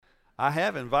I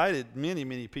have invited many,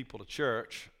 many people to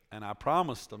church, and I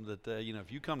promised them that,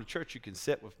 if you come to church, you can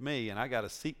sit with me, and I got a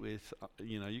seat with,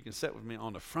 you can sit with me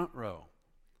on the front row.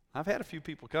 I've had a few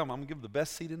people come. I'm going to give them the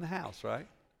best seat in the house, right?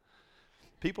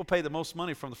 People pay the most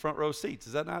money from the front row seats.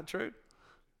 Is that not true?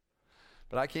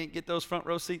 But I can't get those front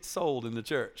row seats sold in the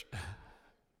church.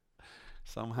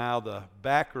 Somehow the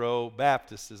back row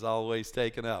Baptist is always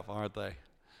taken up, aren't they?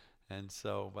 And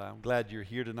so I'm glad you're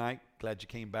here tonight. Glad you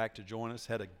came back to join us.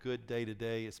 Had a good day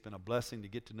today. It's been a blessing to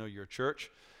get to know your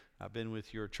church. I've been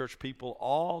with your church people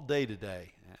all day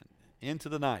today and into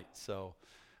the night. So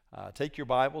take your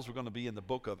Bibles. We're going to be in the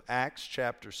book of Acts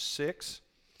chapter 6.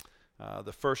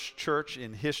 The first church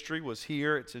in history was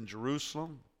here. It's in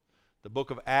Jerusalem. The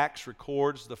book of Acts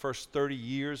records the first 30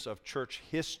 years of church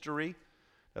history.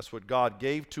 That's what God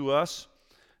gave to us.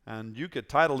 And you could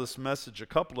title this message a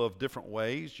couple of different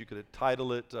ways. You could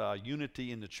title it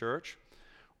Unity in the Church,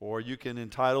 or you can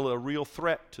entitle it A Real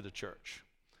Threat to the Church.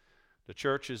 The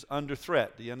church is under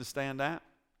threat. Do you understand that?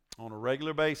 On a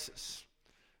regular basis.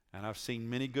 And I've seen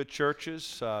many good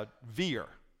churches veer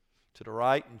to the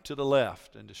right and to the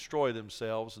left and destroy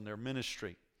themselves in their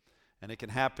ministry. And it can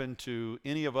happen to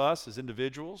any of us as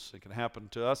individuals. It can happen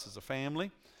to us as a family.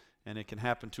 And it can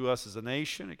happen to us as a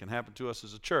nation. It can happen to us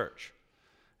as a church.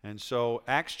 And so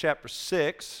Acts chapter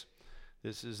 6,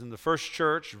 this is in the first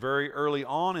church, very early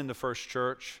on in the first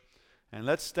church. And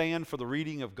let's stand for the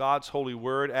reading of God's holy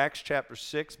word. Acts chapter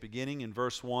 6, beginning in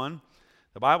verse 1.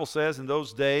 The Bible says, "In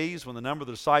those days, when the number of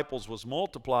the disciples was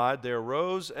multiplied, there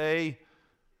arose a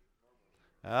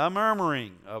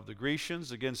murmuring of the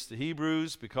Grecians against the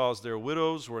Hebrews, because their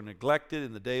widows were neglected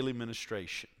in the daily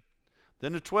ministration.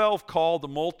 Then the 12 called the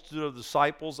multitude of the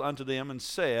disciples unto them and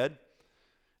said,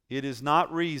 It is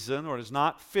not reason, or it is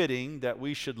not fitting, that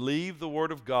we should leave the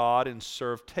word of God and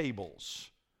serve tables.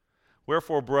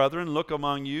 Wherefore, brethren, look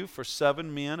among you for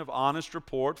 7 men of honest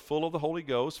report, full of the Holy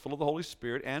Ghost, full of the Holy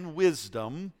Spirit, and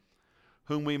wisdom,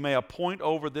 whom we may appoint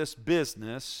over this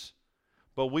business.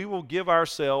 But we will give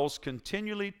ourselves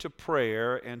continually to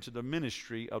prayer and to the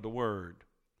ministry of the word.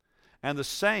 And the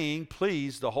saying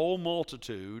pleased the whole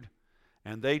multitude.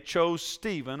 And they chose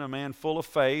Stephen, a man full of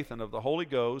faith and of the Holy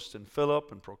Ghost, and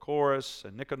Philip, and Prochorus,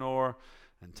 and Nicanor,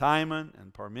 and Timon,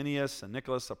 and Parmenius, and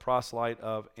Nicholas, a proselyte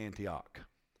of Antioch,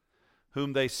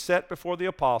 whom they set before the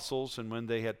apostles, and when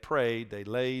they had prayed, they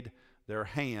laid their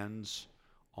hands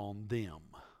on them."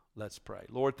 Let's pray.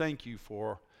 Lord, thank you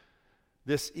for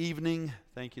this evening.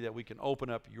 Thank you that we can open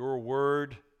up your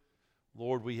word.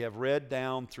 Lord, we have read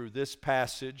down through this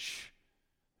passage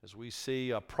as we see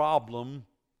a problem,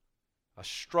 a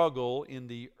struggle in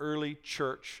the early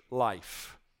church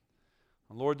life.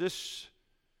 And Lord, this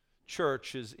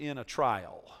church is in a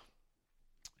trial.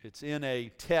 It's in a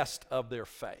test of their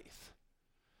faith.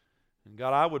 And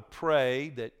God, I would pray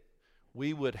that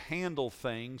we would handle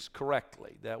things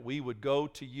correctly, that we would go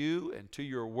to you and to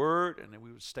your word, and that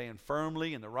we would stand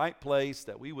firmly in the right place,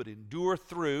 that we would endure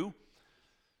through,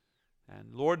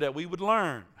 and Lord, that we would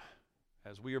learn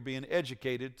as we are being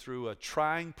educated through a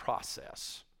trying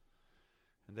process.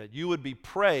 And that you would be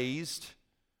praised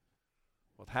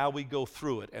with how we go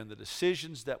through it and the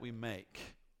decisions that we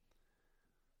make.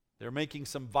 They're making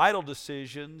some vital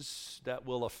decisions that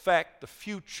will affect the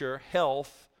future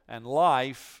health and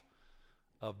life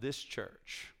of this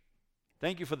church.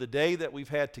 Thank you for the day that we've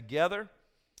had together.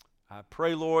 I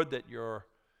pray, Lord, that your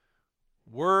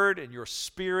word and your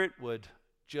spirit would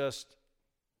just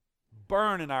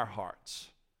burn in our hearts.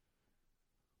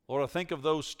 Lord, I think of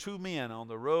those 2 men on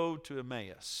the road to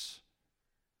Emmaus.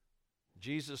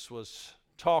 Jesus was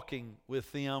talking with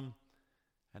them,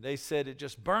 and they said it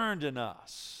just burned in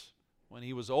us when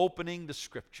he was opening the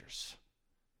scriptures.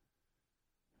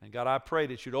 And God, I pray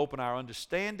that you'd open our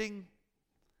understanding,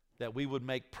 that we would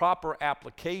make proper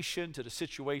application to the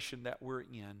situation that we're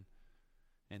in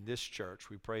this church.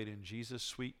 We pray it in Jesus'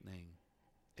 sweet name.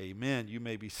 Amen. You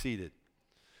may be seated.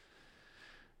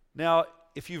 Now,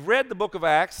 if you've read the book of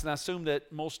Acts, and I assume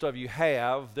that most of you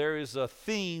have, there is a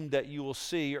theme that you will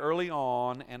see early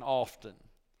on and often.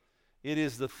 It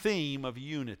is the theme of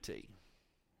unity.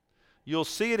 You'll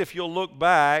see it if you'll look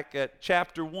back at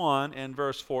chapter 1 and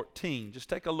verse 14. Just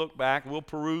take a look back. We'll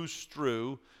peruse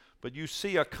through. But you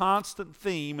see a constant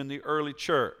theme in the early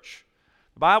church.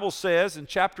 The Bible says in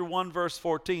chapter 1, verse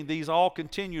 14, these all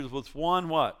continued with one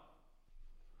what?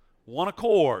 One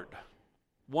accord.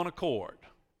 One accord.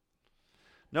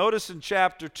 Notice in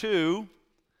chapter 2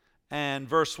 and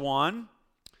verse 1,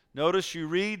 notice you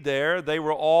read there, they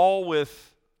were all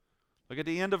with, look at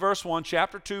the end of verse 1,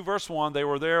 chapter 2, verse 1, they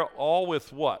were there all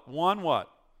with what? One what?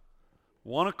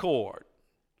 One accord.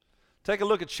 Take a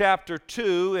look at chapter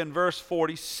 2 and verse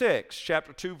 46.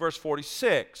 Chapter 2, verse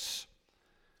 46.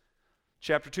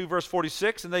 Chapter 2, verse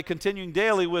 46, and they continuing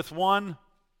daily with one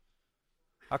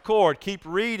accord. Keep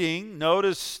reading.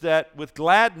 Notice that with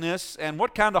gladness and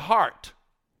what kind of heart?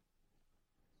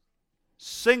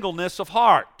 Singleness of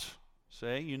heart.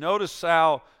 See, you notice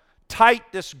how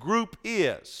tight this group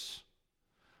is.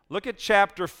 Look at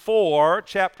chapter 4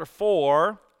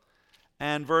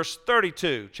 and verse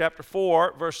 32. Chapter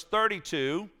 4, verse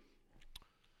 32.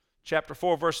 Chapter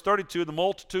 4, verse 32, the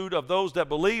multitude of those that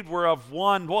believed were of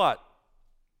one what?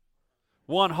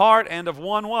 One heart and of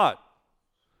one what?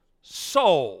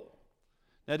 Soul.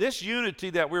 Now this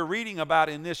unity that we're reading about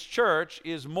in this church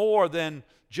is more than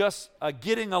just a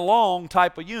getting along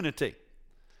type of unity.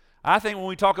 I think when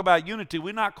we talk about unity,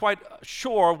 we're not quite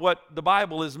sure what the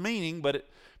Bible is meaning, but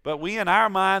we in our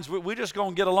minds, we're just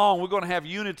going to get along. We're going to have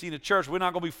unity in the church. We're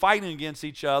not going to be fighting against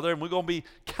each other, and we're going to be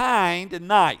kind and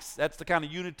nice. That's the kind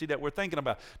of unity that we're thinking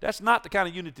about. That's not the kind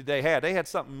of unity they had. They had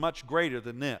something much greater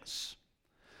than this.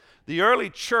 The early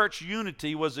church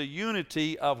unity was a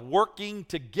unity of working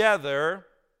together.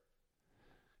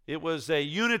 It was a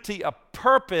unity of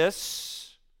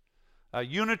purpose, a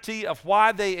unity of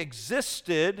why they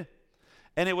existed,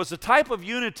 and it was a type of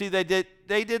unity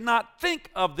they did not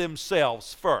think of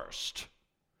themselves first.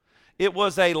 It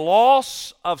was a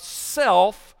loss of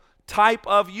self type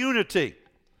of unity.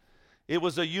 It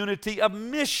was a unity of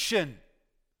mission.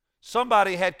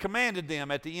 Somebody had commanded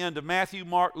them at the end of Matthew,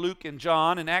 Mark, Luke, and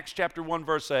John in Acts chapter 1,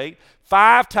 verse 8,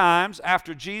 5 times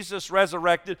after Jesus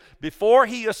resurrected, before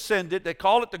he ascended. They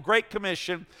call it the Great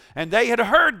Commission, and they had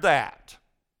heard that.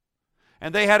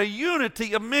 And they had a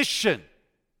unity of mission.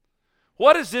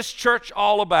 What is this church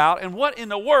all about, and what in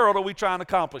the world are we trying to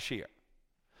accomplish here?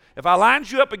 If I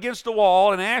lined you up against the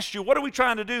wall and asked you, what are we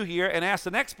trying to do here, and asked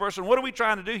the next person, what are we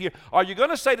trying to do here, are you going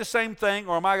to say the same thing,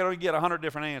 or am I going to get 100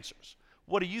 different answers?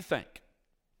 What do you think?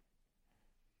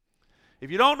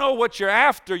 If you don't know what you're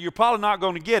after, you're probably not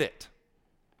going to get it.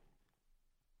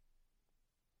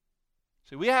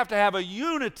 See, we have to have a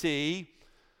unity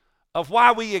of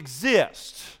why we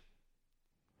exist,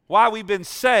 why we've been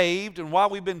saved, and why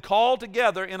we've been called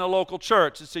together in a local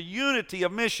church. It's a unity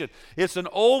of mission. It's an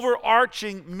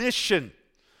overarching mission.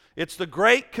 It's the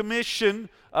Great Commission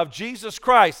of Jesus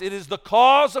Christ. It is the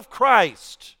cause of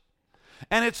Christ.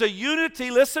 And it's a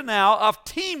unity, listen now, of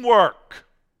teamwork,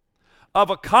 of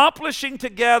accomplishing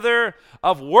together,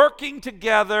 of working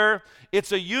together.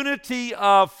 It's a unity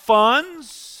of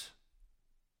funds.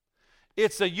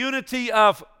 It's a unity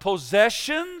of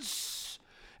possessions.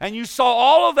 And you saw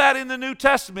all of that in the New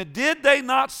Testament. Did they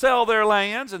not sell their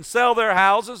lands and sell their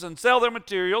houses and sell their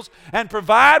materials and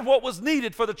provide what was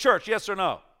needed for the church? Yes or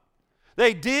no?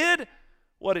 They did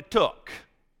what it took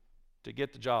to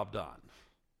get the job done.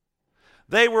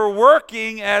 They were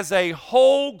working as a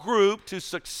whole group to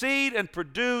succeed and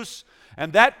produce,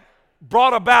 and that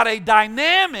brought about a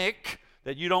dynamic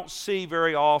that you don't see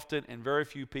very often and very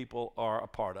few people are a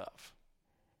part of.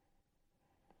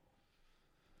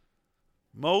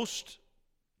 Most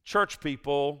church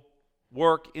people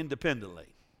work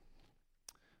independently.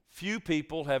 Few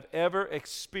people have ever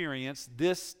experienced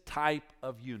this type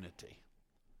of unity.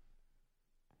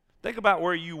 Think about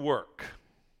where you work.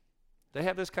 They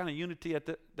have this kind of unity at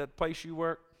that place you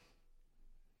work?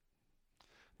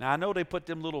 Now, I know they put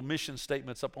them little mission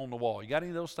statements up on the wall. You got any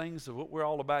of those things of what we're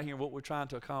all about here, what we're trying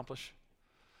to accomplish?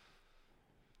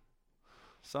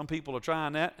 Some people are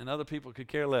trying that, and other people could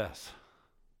care less.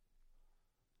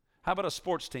 How about a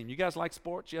sports team? You guys like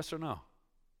sports, yes or no?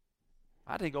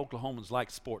 I think Oklahomans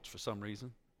like sports for some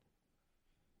reason.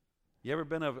 You ever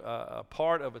been a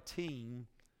part of a team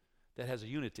that has a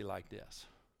unity like this?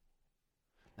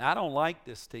 Now, I don't like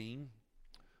this team,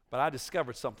 but I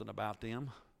discovered something about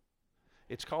them.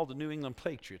 It's called the New England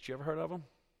Patriots. You ever heard of them?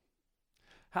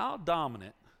 How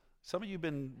dominant, some of you have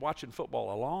been watching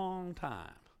football a long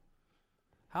time.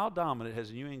 How dominant has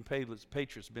the New England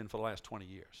Patriots been for the last 20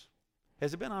 years?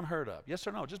 Has it been unheard of? Yes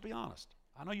or no? Just be honest.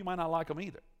 I know you might not like them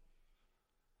either.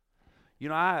 You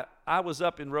know, I was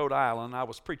up in Rhode Island. I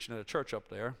was preaching at a church up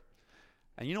there.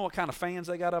 And you know what kind of fans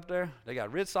they got up there? They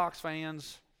got Red Sox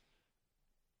fans,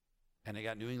 and they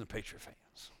got New England Patriot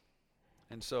fans.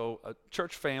 And so a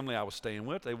church family I was staying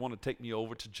with, they wanted to take me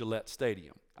over to Gillette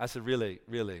Stadium. I said, really?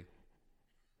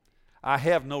 I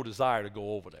have no desire to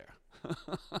go over there.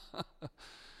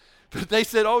 But they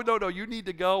said, oh, no, you need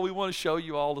to go. We want to show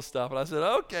you all the stuff. And I said,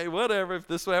 okay, whatever. If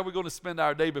this is how we're going to spend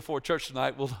our day before church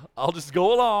tonight, I'll just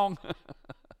go along.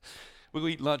 We're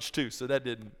going to eat lunch too, so that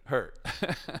didn't hurt.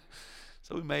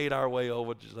 So we made our way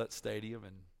over to Gillette Stadium,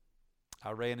 and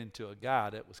I ran into a guy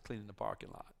that was cleaning the parking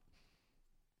lot.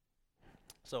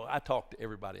 So I talk to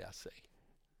everybody I see.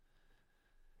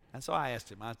 And so I asked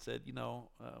him, I said,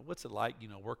 what's it like,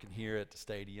 working here at the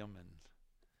stadium? And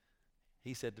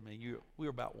he said to me, we're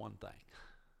about one thing.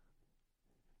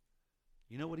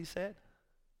 You know what he said?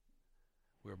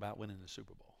 We're about winning the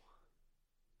Super Bowl.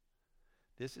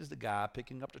 This is the guy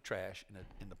picking up the trash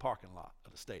in the parking lot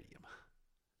of the stadium.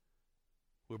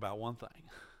 We're about one thing,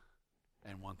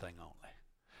 and one thing only.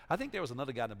 I think there was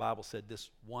another guy in the Bible said, this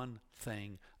one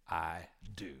thing I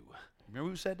do. Remember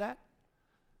who said that?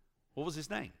 What was his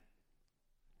name?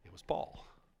 It was Paul.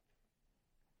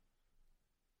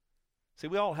 See,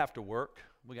 we all have to work.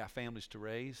 We got families to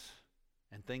raise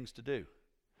and things to do.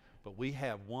 But we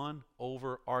have one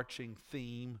overarching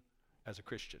theme as a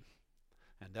Christian,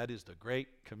 and that is the Great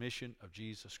Commission of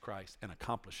Jesus Christ and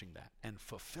accomplishing that and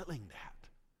fulfilling that.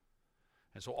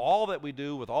 And so all that we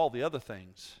do with all the other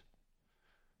things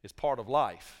is part of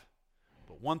life.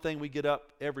 But one thing we get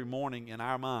up every morning in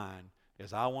our mind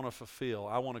is I want to fulfill,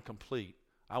 I want to complete,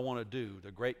 I want to do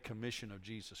the Great Commission of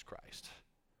Jesus Christ.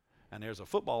 And there's a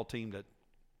football team that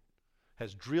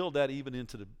has drilled that even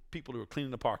into the people who are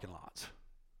cleaning the parking lots.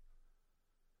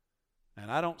 And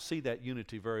I don't see that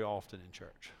unity very often in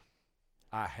church.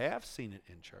 I have seen it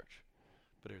in church,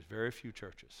 but there's very few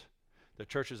churches. The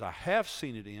churches I have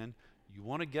seen it in, you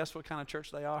want to guess what kind of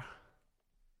church they are?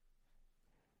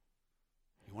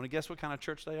 You want to guess what kind of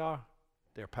church they are?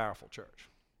 They're a powerful church.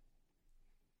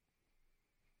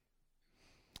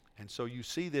 And so you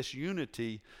see this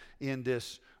unity in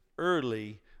this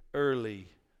early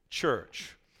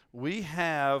church. We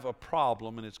have a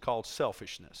problem, and it's called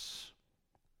selfishness.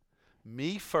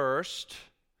 Me first,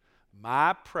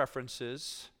 my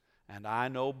preferences, and I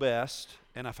know best.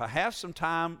 And if I have some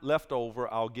time left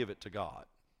over, I'll give it to God.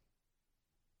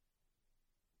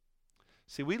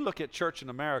 See, we look at church in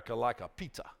America like a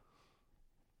pizza.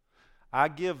 I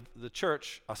give the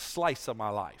church a slice of my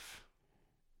life.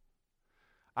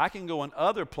 I can go in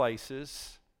other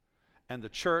places, and the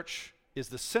church is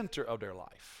the center of their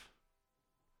life.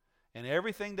 And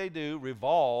everything they do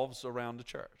revolves around the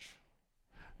church.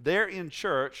 They're in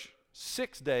church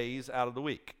 6 days out of the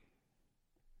week.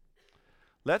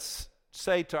 Let's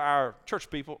say to our church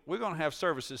people, we're going to have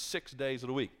services 6 days of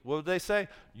the week. What would they say?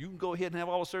 You can go ahead and have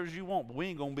all the services you want, but we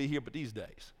ain't going to be here but these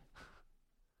days.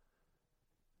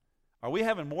 Are we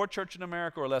having more church in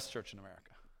America or less church in America?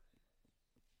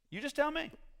 You just tell me.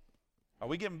 Are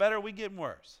we getting better or are we getting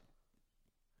worse?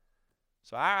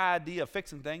 So our idea of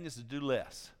fixing things is to do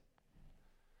less.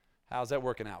 How's that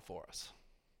working out for us?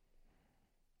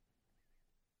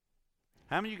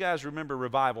 How many of you guys remember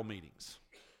revival meetings?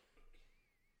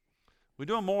 We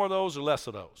doing more of those or less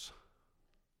of those?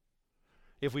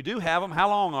 If we do have them, how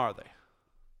long are they?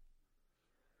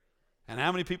 And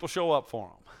how many people show up for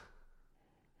them?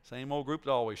 Same old group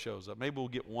that always shows up. Maybe we'll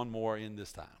get one more in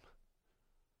this time.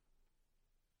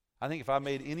 I think if I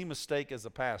made any mistake as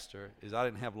a pastor is I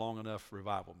didn't have long enough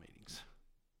revival meetings.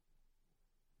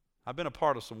 I've been a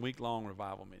part of some week-long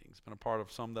revival meetings, been a part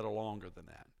of some that are longer than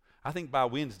that. I think by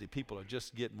Wednesday, people are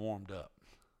just getting warmed up.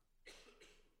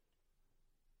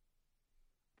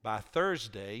 By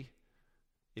Thursday,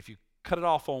 if you cut it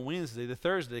off on Wednesday, the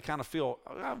Thursday, they kind of feel,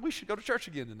 we should go to church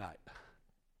again tonight.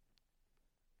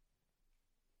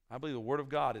 I believe the Word of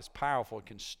God is powerful. It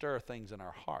can stir things in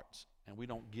our hearts, and we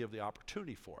don't give the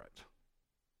opportunity for it.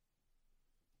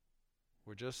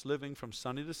 We're just living from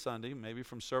Sunday to Sunday, maybe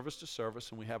from service to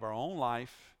service, and we have our own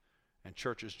life, and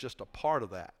church is just a part of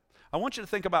that. I want you to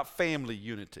think about family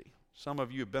unity. Some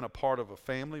of you have been a part of a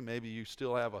family. Maybe you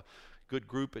still have a good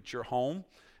group at your home.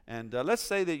 And let's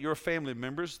say that your family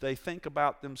members, they think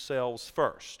about themselves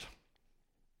first.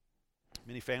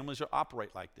 Many families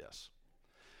operate like this.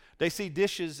 They see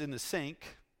dishes in the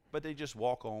sink, but they just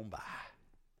walk on by.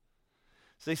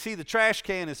 So they see the trash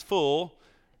can is full,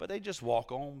 but they just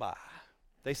walk on by.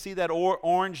 They see that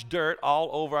orange dirt all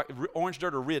over, orange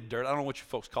dirt or red dirt, I don't know what you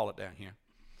folks call it down here.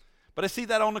 But they see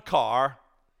that on the car,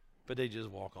 but they just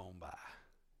walk on by.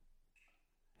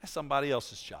 That's somebody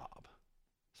else's job.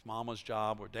 It's mama's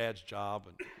job or dad's job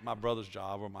and my brother's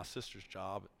job or my sister's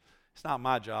job. It's not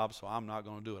my job, so I'm not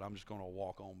going to do it. I'm just going to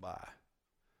walk on by.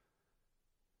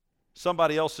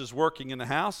 Somebody else is working in the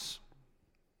house.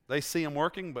 They see him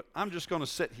working, but I'm just going to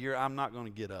sit here. I'm not going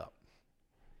to get up.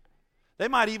 They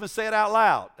might even say it out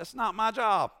loud. That's not my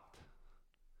job.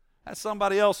 That's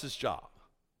somebody else's job.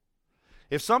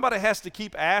 If somebody has to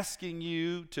keep asking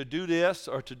you to do this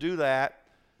or to do that,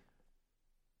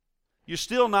 you're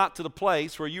still not to the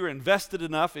place where you're invested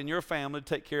enough in your family to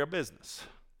take care of business,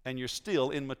 and you're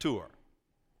still immature.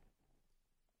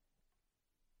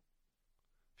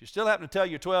 If you still happen to tell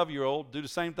your 12-year-old, do the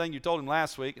same thing you told him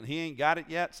last week, and he ain't got it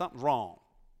yet, something's wrong.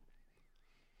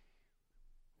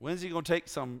 When's he going to take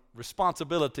some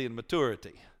responsibility and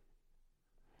maturity?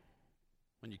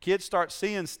 When your kids start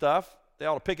seeing stuff, they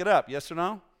ought to pick it up, yes or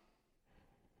no?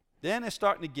 Then they're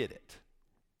starting to get it.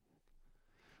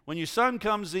 When your son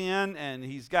comes in and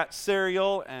he's got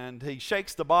cereal and he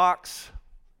shakes the box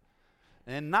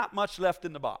and not much left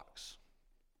in the box.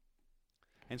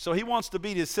 And so he wants to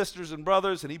beat his sisters and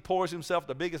brothers, and he pours himself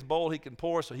the biggest bowl he can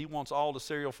pour, so he wants all the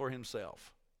cereal for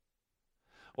himself.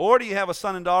 Or do you have a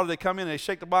son and daughter, they come in and they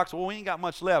shake the box, well, we ain't got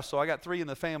much left, so I got 3 in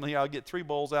the family here, I'll get 3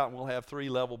 bowls out and we'll have 3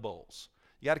 level bowls.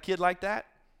 You got a kid like that?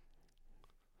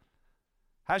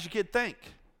 How's your kid think?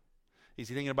 Is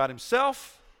he thinking about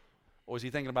himself, or is he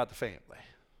thinking about the family?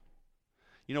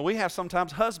 You know, we have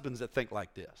sometimes husbands that think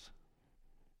like this.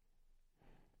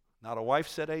 Not a wife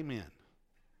said amen.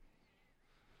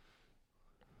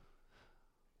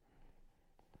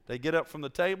 They get up from the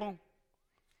table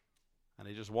and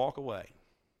they just walk away.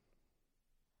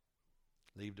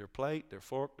 Leave their plate, their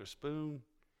fork, their spoon,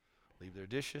 leave their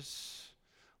dishes,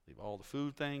 leave all the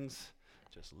food things,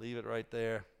 just leave it right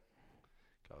there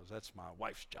because that's my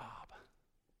wife's job.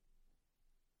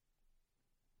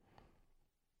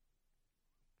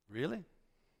 Really?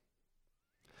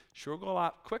 Sure go a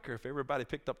lot quicker if everybody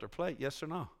picked up their plate, yes or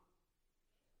no?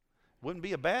 Wouldn't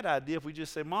be a bad idea if we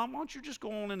just say, Mom, why don't you just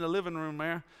go on in the living room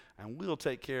there and we'll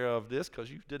take care of this because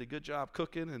you did a good job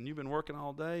cooking and you've been working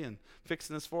all day and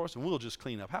fixing this for us and we'll just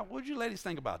clean up. How would you ladies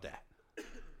think about that?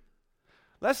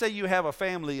 Let's say you have a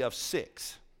family of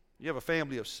 6. You have a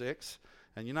family of 6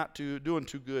 and you're not doing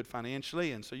too good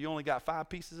financially, and so you only got 5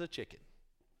 pieces of chicken.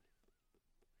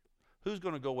 Who's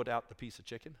going to go without the piece of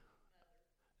chicken?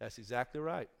 That's exactly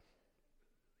right.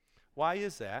 Why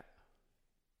is that?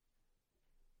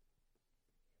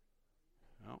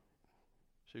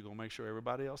 So you're going to make sure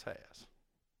everybody else has.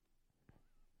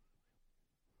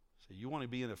 So you want to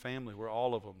be in a family where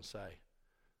all of them say,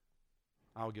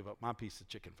 I'll give up my piece of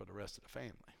chicken for the rest of the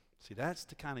family. See, that's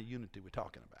the kind of unity we're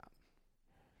talking about.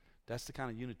 That's the kind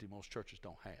of unity most churches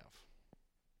don't have.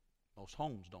 Most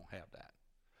homes don't have that.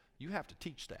 You have to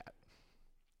teach that.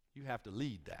 You have to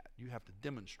lead that. You have to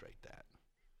demonstrate that.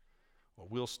 Or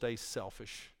we'll stay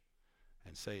selfish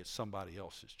and say it's somebody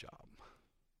else's job.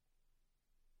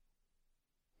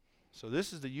 So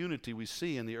this is the unity we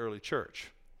see in the early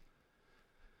church.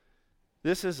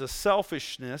 This is a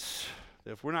selfishness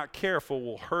that if we're not careful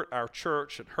will hurt our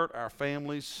church and hurt our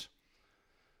families.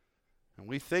 And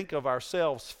we think of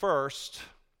ourselves first.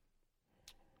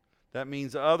 That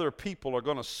means other people are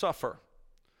going to suffer.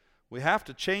 We have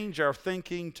to change our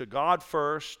thinking to God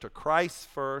first, to Christ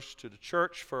first, to the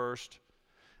church first,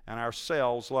 and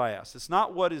ourselves last. It's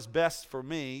not what is best for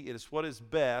me, it is what is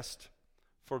best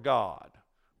for God.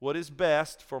 What is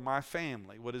best for my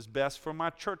family? What is best for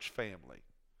my church family?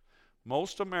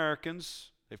 Most Americans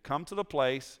have come to the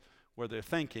place where they're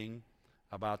thinking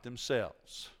about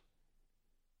themselves.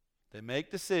 They make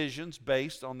decisions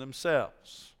based on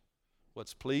themselves.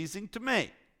 What's pleasing to me?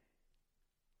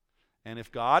 And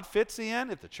if God fits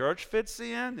in, if the church fits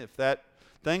in, if that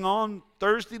thing on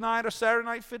Thursday night or Saturday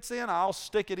night fits in, I'll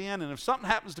stick it in. And if something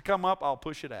happens to come up, I'll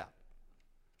push it out.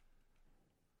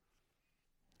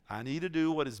 I need to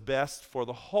do what is best for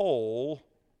the whole,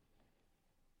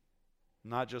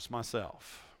 not just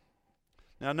myself.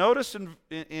 Now notice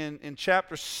in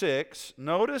chapter 6,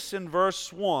 notice in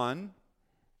verse 1,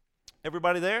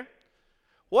 everybody there?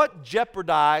 What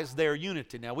jeopardized their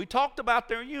unity? Now we talked about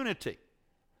their unity,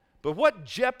 but what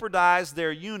jeopardized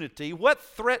their unity? What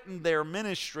threatened their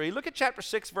ministry? Look at chapter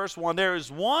 6, verse 1. There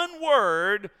is one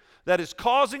word that is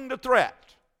causing the threat.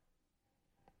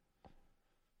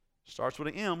 Starts with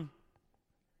an M.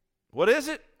 What is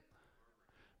it?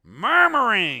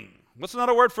 Murmuring. What's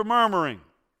another word for murmuring?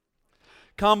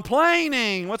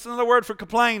 Complaining. What's another word for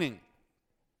complaining?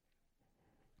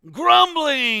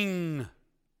 Grumbling.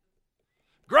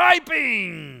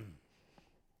 Griping.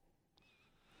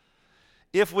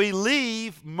 If we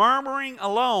leave murmuring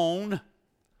alone,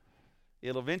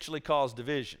 it'll eventually cause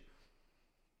division.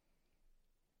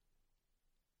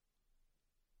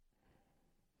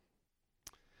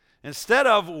 Instead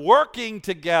of working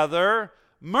together,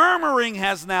 murmuring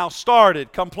has now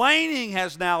started. Complaining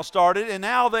has now started, and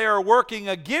now they are working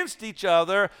against each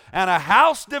other, and a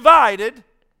house divided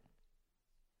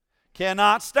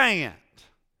cannot stand.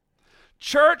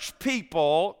 Church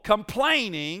people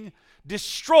complaining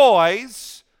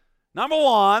destroys, number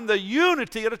one, the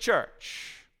unity of the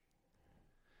church.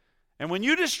 And when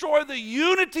you destroy the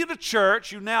unity of the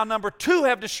church, you now, number two,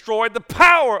 have destroyed the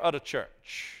power of the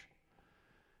church.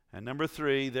 And number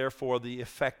 3, therefore, the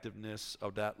effectiveness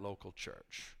of that local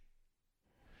church.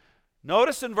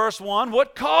 Notice in verse 1,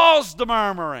 what caused the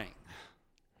murmuring?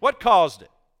 What caused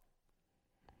it?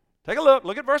 Take a look.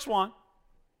 Look at verse 1.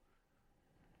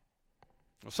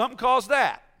 Well, something caused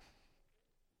that.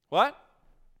 What?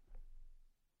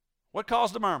 What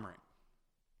caused the murmuring?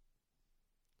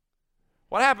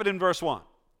 What happened in verse 1?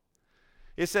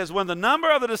 It says, when the number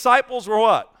of the disciples were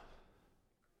what?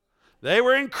 They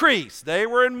were increased. They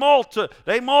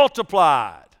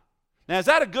multiplied. Now, is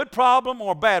that a good problem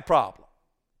or a bad problem?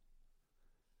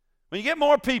 When you get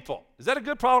more people, is that a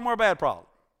good problem or a bad problem?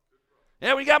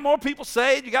 Yeah, when you got more people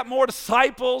saved, you got more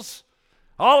disciples,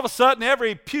 all of a sudden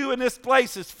every pew in this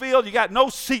place is filled, you got no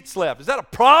seats left. Is that a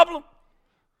problem?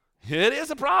 It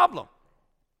is a problem.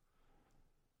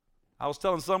 I was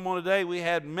telling someone today we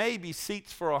had maybe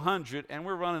seats for 100, and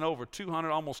we're running over 200,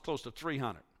 almost close to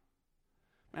 300.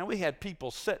 Man, we had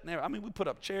people sitting there. I mean, we put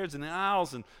up chairs in the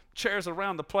aisles and chairs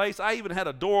around the place. I even had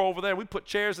a door over there. We put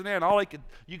chairs in there, and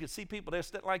you could see people there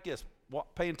sitting like this,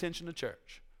 paying attention to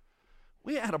church.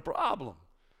 We had a problem.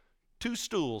 2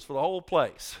 stools for the whole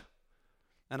place.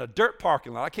 And a dirt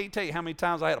parking lot. I can't tell you how many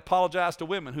times I had to apologize to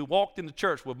women who walked into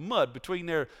church with mud between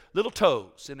their little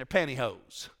toes and their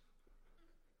pantyhose.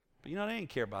 But you know, they didn't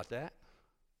care about that.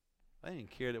 They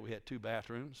didn't care that we had 2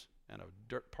 bathrooms and a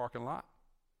dirt parking lot.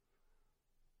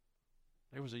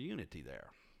 There was a unity there.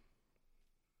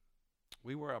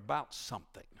 We were about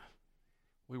something.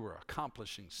 We were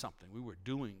accomplishing something. We were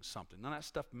doing something. None of that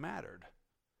stuff mattered.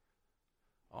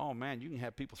 Oh, man, you can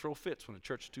have people throw fits when the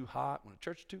church is too hot, when the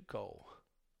church is too cold.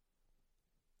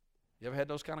 You ever had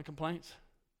those kind of complaints?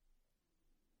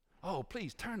 Oh,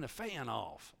 please turn the fan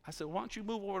off. I said, why don't you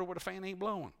move over to where the fan ain't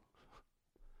blowing?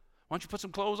 Why don't you put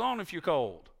some clothes on if you're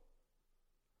cold?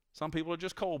 Some people are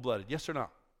just cold-blooded, yes or no?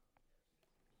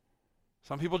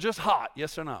 Some people just hot,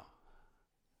 yes or no?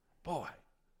 Boy,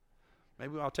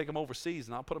 maybe I'll take them overseas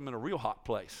and I'll put them in a real hot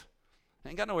place.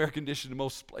 Ain't got no air conditioning in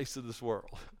most places of this world.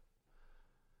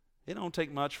 It don't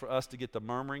take much for us to get the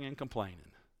murmuring and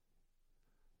complaining.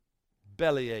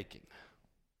 Belly aching.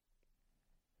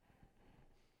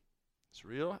 It's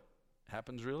real. It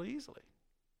happens real easily.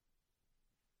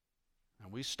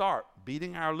 And we start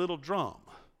beating our little drum.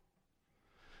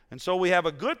 And so we have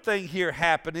a good thing here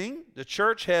happening. The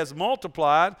church has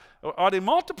multiplied. Are they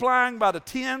multiplying by the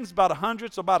tens, by the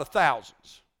hundreds, or by the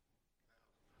thousands?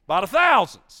 By the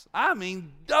thousands. I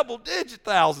mean, double-digit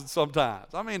thousands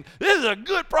sometimes. I mean, this is a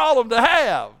good problem to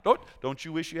have. Don't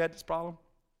you wish you had this problem?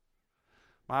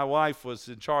 My wife was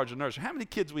in charge of nursery. How many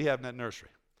kids do we have in that nursery?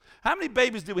 How many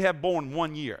babies did we have born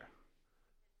 1 year?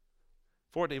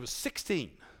 It was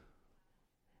 16.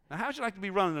 Now, how would you like to be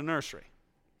running a nursery?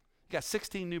 You got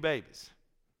 16 new babies.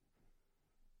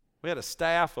 We had a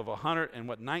staff of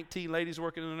 19 ladies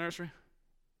working in the nursery.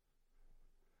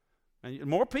 And the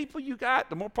more people you got,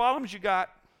 the more problems you got,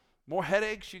 more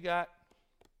headaches you got.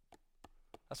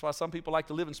 That's why some people like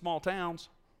to live in small towns.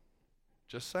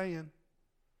 Just saying.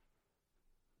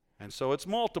 And so it's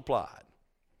multiplied.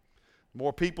 The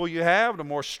more people you have, the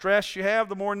more stress you have,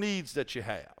 the more needs that you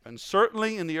have. And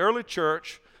certainly in the early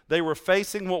church, they were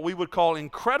facing what we would call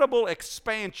incredible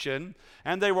expansion,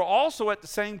 and they were also at the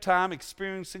same time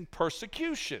experiencing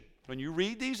persecution. When you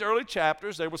read these early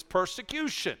chapters, there was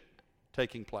persecution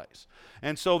taking place.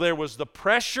 And so there was the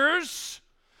pressures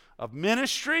of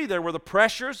ministry, there were the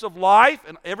pressures of life,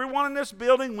 and everyone in this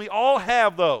building, we all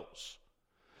have those.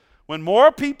 When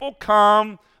more people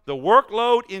come, the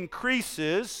workload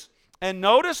increases. And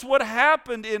notice what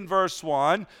happened in verse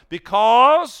 1.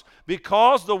 Because the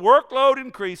workload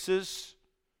increases,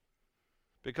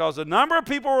 because the number of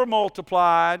people were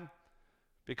multiplied,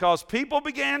 because people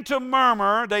began to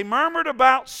murmur, they murmured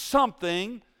about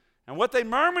something, and what they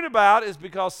murmured about is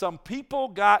because some people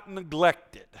got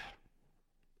neglected.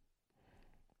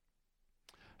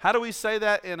 How do we say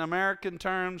that in American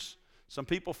terms? Some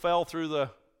people fell through the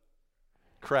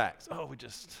cracks.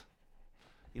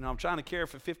 I'm trying to care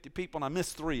for 50 people and I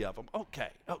missed 3 of them. Okay,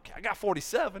 I got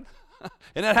 47. Isn't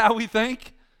that how we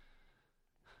think?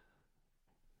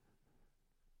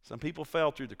 Some people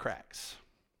fell through the cracks.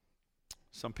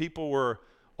 Some people were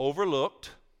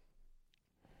overlooked.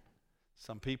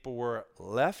 Some people were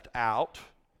left out.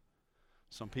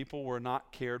 Some people were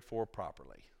not cared for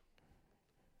properly.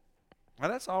 Now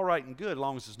that's all right and good as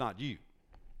long as it's not you.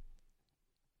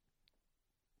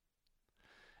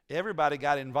 Everybody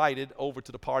got invited over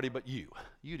to the party but you.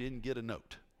 You didn't get a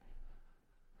note.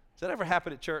 Does that ever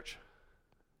happen at church?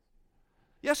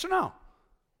 Yes or no?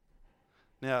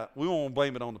 Now, we won't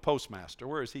blame it on the postmaster.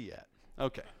 Where is he at?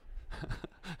 Okay.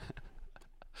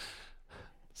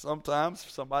 Sometimes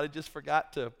somebody just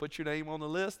forgot to put your name on the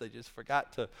list. They just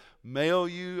forgot to mail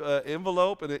you an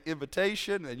envelope and an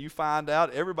invitation, and you find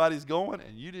out everybody's going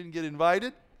and you didn't get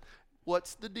invited.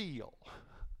 What's the deal?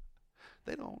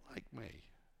 They don't like me.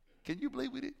 Can you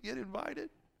believe we didn't get invited?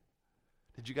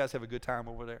 Did you guys have a good time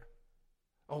over there?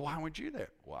 Oh, why weren't you there?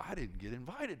 Well, I didn't get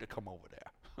invited to come over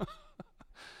there.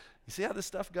 You see how this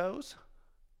stuff goes?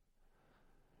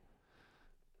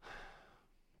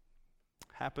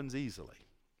 Happens easily.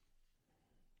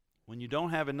 When you don't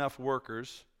have enough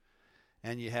workers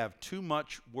and you have too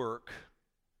much work,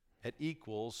 it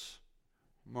equals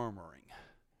murmuring,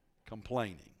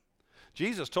 complaining.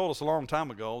 Jesus told us a long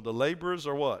time ago, the laborers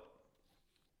are what?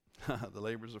 The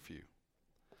laborers are few.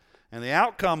 And the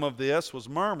outcome of this was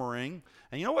murmuring.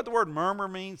 And you know what the word murmur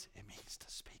means? It means to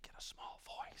speak in a small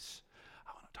voice.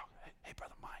 I want to talk. Hey,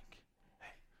 Brother Mike.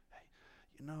 Hey,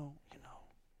 you know,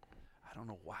 I don't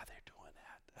know why they're doing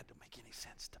that. That don't make any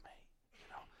sense to me.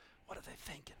 What are they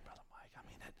thinking, Brother Mike? I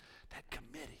mean, that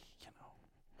committee,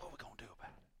 what are we going to do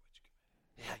about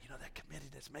it? Yeah, that committee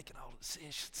that's making all the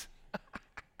decisions.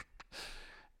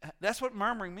 That's what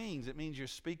murmuring means. It means you're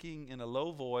speaking in a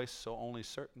low voice so only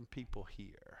certain people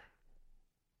hear.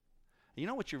 You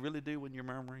know what you really do when you're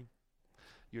murmuring?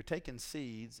 You're taking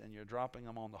seeds and you're dropping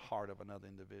them on the heart of another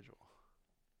individual.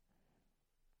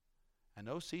 And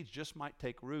those seeds just might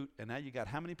take root, and now you got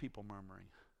how many people murmuring?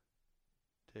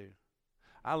 2.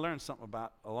 I learned something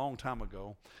about a long time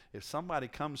ago. If somebody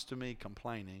comes to me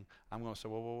complaining, I'm going to say,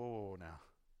 whoa, now.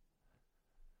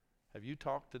 Have you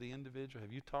talked to the individual?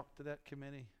 Have you talked to that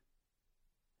committee?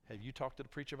 Have you talked to the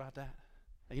preacher about that?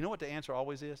 And you know what the answer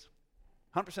always is?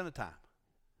 100% of the time.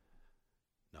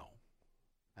 No.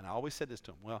 And I always said this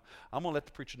to them. Well, I'm going to let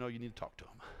the preacher know you need to talk to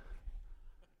him.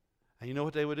 And you know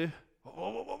what they would do?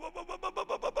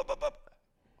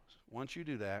 Once you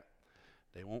do that,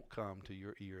 they won't come to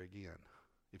your ear again.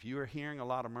 If you are hearing a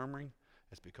lot of murmuring,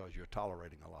 it's because you're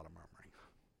tolerating a lot of murmuring.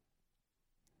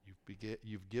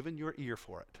 You've given your ear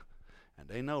for it, and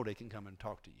they know they can come and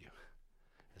talk to you.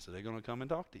 And so they're going to come and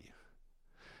talk to you.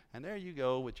 And there you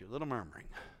go with your little murmuring.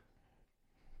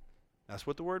 That's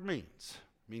what the word means.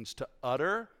 It means to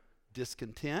utter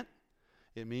discontent.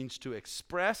 It means to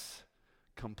express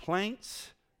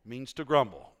complaints. It means to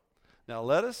grumble. Now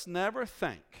let us never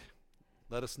think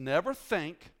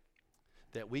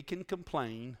that we can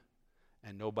complain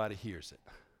and nobody hears it.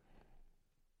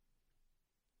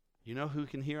 You know who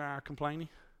can hear our complaining?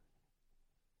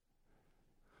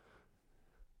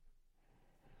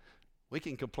 We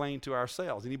can complain to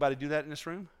ourselves. Anybody do that in this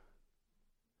room?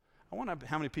 I wonder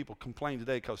how many people complained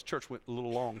today because church went a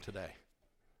little long today.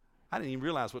 I didn't even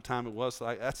realize what time it was,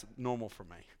 so that's normal for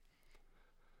me.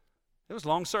 It was a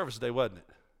long service today, wasn't it?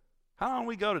 How long did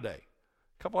we go today?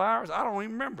 A couple hours? I don't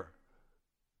even remember.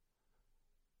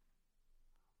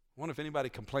 I wonder if anybody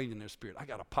complained in their spirit. I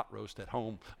got a pot roast at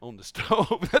home on the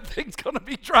stove. That thing's going to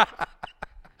be dry.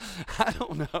 I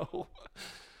don't know.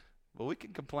 But we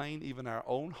can complain even our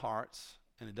own hearts,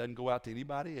 and it doesn't go out to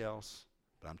anybody else.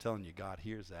 But I'm telling you, God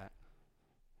hears that.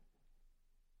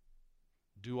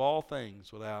 Do all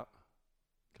things without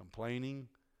complaining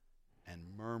and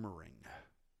murmuring.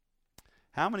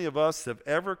 How many of us have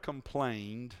ever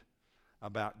complained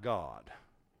about God?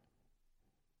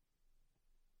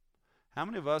 How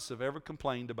many of us have ever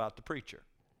complained about the preacher?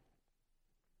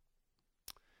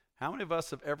 How many of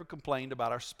us have ever complained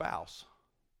about our spouse?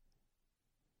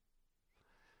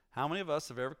 How many of us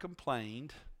have ever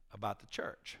complained about the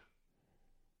church?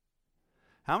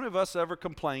 How many of us ever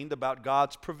complained about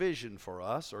God's provision for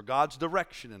us or God's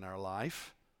direction in our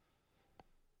life?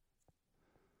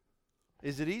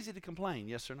 Is it easy to complain,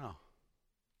 yes or no?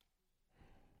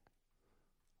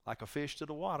 Like a fish to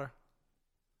the water.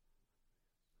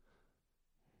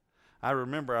 I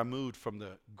remember I moved from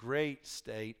the great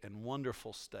state and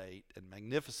wonderful state and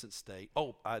magnificent state.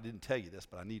 Oh, I didn't tell you this,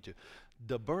 but I need to.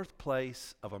 The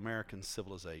birthplace of American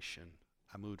civilization.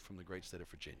 I moved from the great state of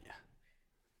Virginia.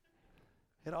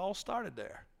 It all started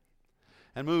there.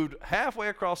 And moved halfway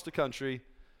across the country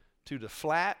to the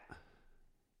flat,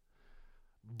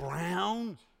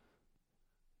 brown,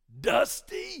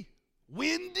 dusty,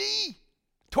 windy,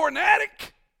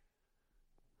 tornadic.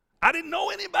 I didn't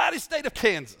know anybody's state of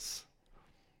Kansas.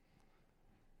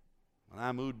 When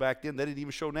I moved back then, they didn't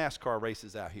even show NASCAR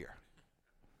races out here.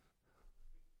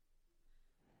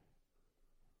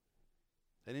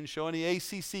 They didn't show any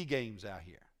ACC games out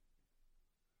here.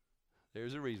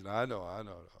 There's a reason. I know.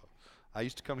 I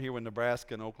used to come here when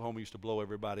Nebraska and Oklahoma used to blow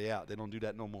everybody out. They don't do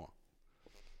that no more.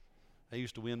 They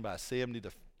used to win by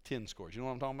 70-10 scores. You know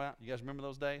what I'm talking about? You guys remember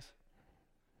those days?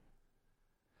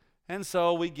 And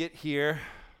so we get here,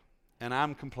 and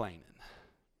I'm complaining.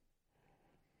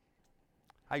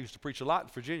 I used to preach a lot in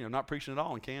Virginia. I'm not preaching at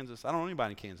all in Kansas. I don't know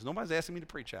anybody in Kansas. Nobody's asking me to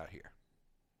preach out here.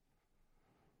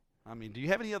 I mean, do you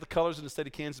have any other colors in the state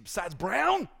of Kansas besides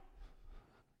brown?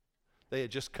 They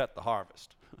had just cut the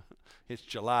harvest. It's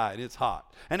July and it's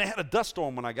hot. And they had a dust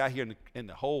storm when I got here, and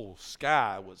the whole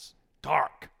sky was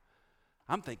dark.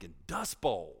 I'm thinking, Dust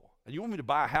Bowl. And you want me to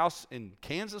buy a house in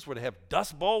Kansas where they have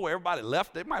Dust Bowl where everybody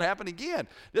left? It might happen again.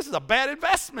 This is a bad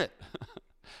investment.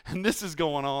 And this is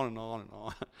going on and on and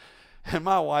on. And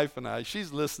my wife and I,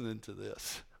 she's listening to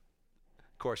this.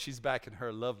 Of course, she's back in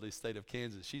her lovely state of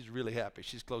Kansas. She's really happy.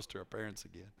 She's close to her parents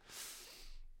again.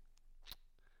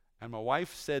 And my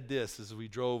wife said this as we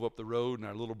drove up the road in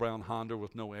our little brown Honda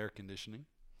with no air conditioning.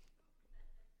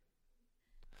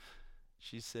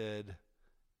 She said,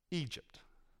 Egypt.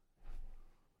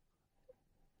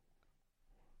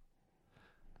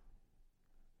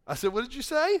 I said, what did you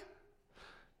say?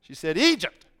 She said,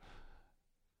 Egypt.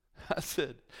 I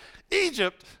said,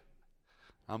 Egypt?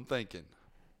 I'm thinking,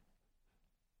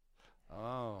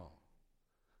 oh,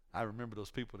 I remember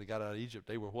those people that got out of Egypt.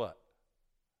 They were what?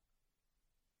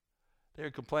 They were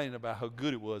complaining about how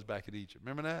good it was back in Egypt.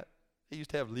 Remember that? They used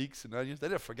to have leeks and onions. They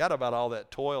never forgot about all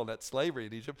that toil and that slavery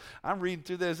in Egypt. I'm reading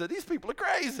through this and said, these people are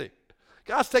crazy.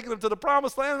 God's taking them to the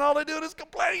promised land and all they're doing is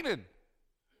complaining.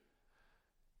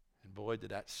 And boy,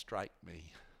 did that strike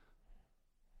me.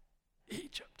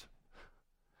 Egypt.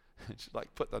 And she's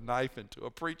like putting a knife into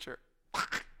a preacher.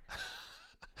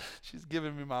 She's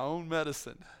giving me my own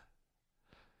medicine.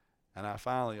 And I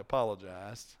finally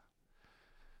apologized.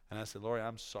 And I said, Lori,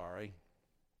 I'm sorry.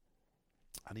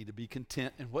 I need to be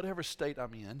content in whatever state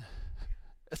I'm in.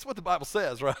 That's what the Bible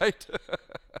says, right?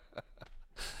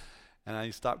 And I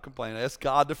stopped complaining. I asked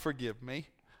God to forgive me.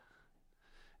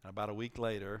 And about a week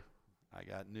later, I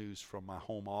got news from my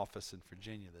home office in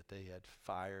Virginia that they had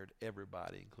fired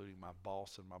everybody, including my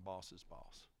boss and my boss's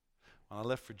boss. When I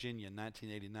left Virginia in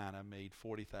 1989, I made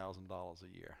 $40,000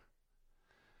 a year.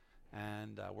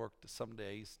 And I worked some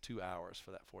days 2 hours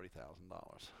for that $40,000.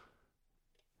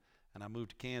 And I moved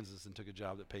to Kansas and took a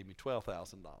job that paid me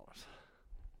 $12,000.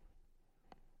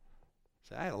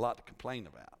 So I had a lot to complain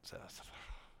about.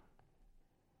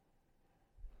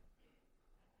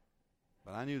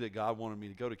 But I knew that God wanted me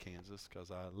to go to Kansas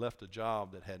because I left a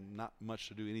job that had not much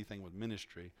to do anything with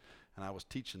ministry, and I was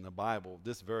teaching the Bible,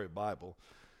 this very Bible,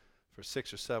 for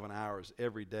 6 or 7 hours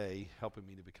every day, helping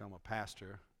me to become a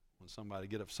pastor when somebody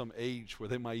get of some age where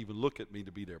they might even look at me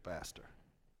to be their pastor.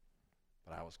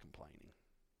 But I was complaining.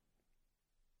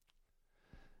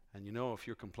 And you know, if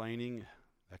you're complaining,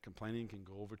 that complaining can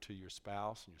go over to your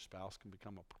spouse, and your spouse can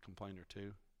become a complainer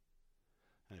too.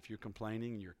 And if you're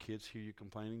complaining and your kids hear you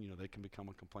complaining, you know, they can become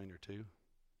a complainer too.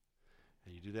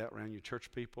 And you do that around your church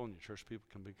people, and your church people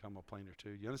can become a complainer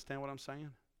too. You understand what I'm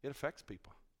saying? It affects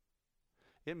people.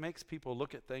 It makes people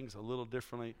look at things a little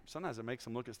differently. Sometimes it makes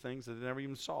them look at things that they never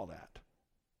even saw that.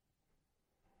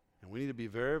 And we need to be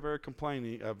very, very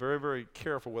very, very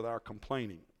careful with our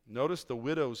complaining. Notice the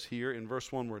widows here in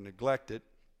verse 1 were neglected.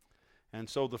 And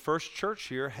so the first church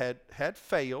here had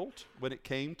failed when it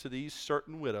came to these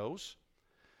certain widows.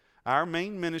 Our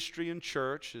main ministry in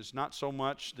church is not so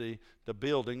much the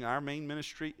building. Our main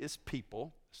ministry is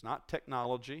people. It's not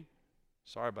technology.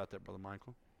 Sorry about that, Brother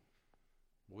Michael.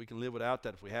 We can live without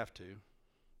that if we have to.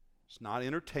 It's not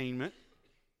entertainment.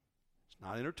 It's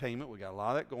not entertainment. We got a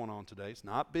lot of that going on today. It's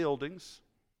not buildings.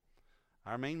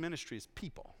 Our main ministry is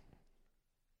people.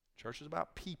 Church is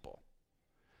about people.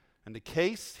 And the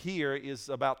case here is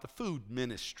about the food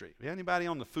ministry. We have anybody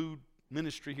on the food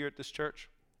ministry here at this church?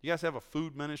 You guys have a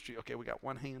food ministry? Okay, we got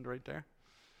one hand right there.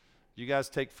 You guys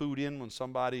take food in when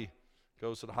somebody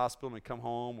goes to the hospital and they come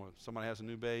home, or somebody has a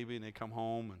new baby and they come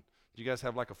home, and do you guys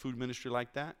have like a food ministry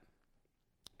like that?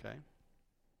 Okay.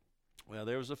 Well,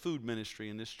 there was a food ministry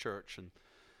in this church, and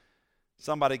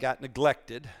somebody got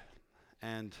neglected,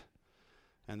 and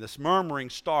this murmuring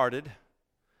started.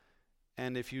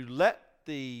 And if you let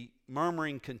the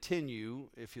murmuring continue,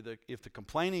 if the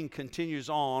complaining continues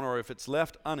on, or if it's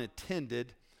left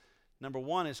unattended, number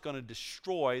one, it's going to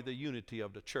destroy the unity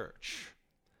of the church.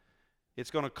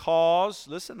 It's going to cause,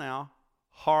 listen now,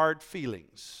 hard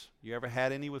feelings. You ever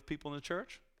had any with people in the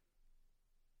church?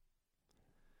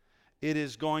 It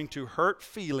is going to hurt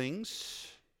feelings.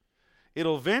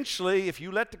 It'll eventually, if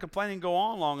you let the complaining go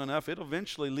on long enough, it'll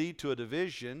eventually lead to a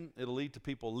division. It'll lead to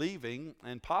people leaving,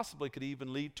 and possibly could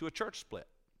even lead to a church split.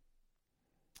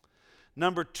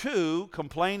 Number two,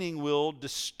 complaining will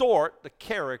distort the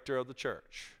character of the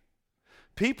church.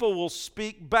 People will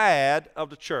speak bad of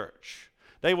the church.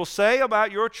 They will say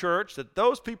about your church that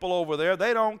those people over there,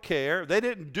 they don't care, they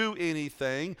didn't do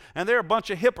anything, and they're a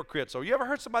bunch of hypocrites. So you ever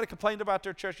heard somebody complain about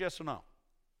their church, yes or no?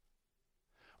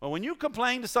 Well, when you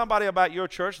complain to somebody about your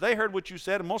church, they heard what you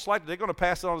said, and most likely they're going to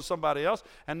pass it on to somebody else,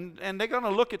 and they're going to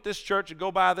look at this church and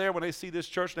go by there when they see this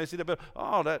church, and they see that,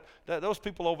 oh, those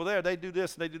people over there, they do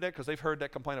this and they do that because they've heard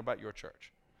that complaint about your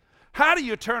church. How do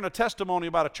you turn a testimony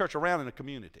about a church around in a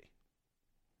community?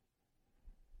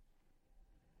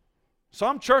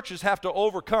 Some churches have to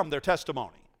overcome their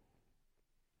testimony.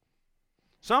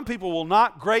 Some people will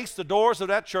not grace the doors of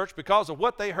that church because of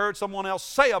what they heard someone else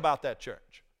say about that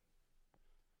church.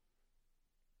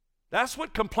 That's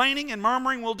what complaining and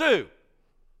murmuring will do.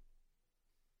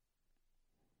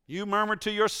 You murmured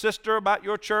to your sister about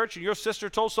your church, and your sister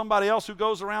told somebody else who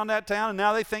goes around that town, and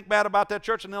now they think bad about that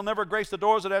church, and they'll never grace the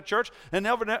doors of that church, and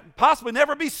possibly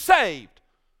never be saved.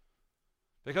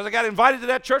 Because they got invited to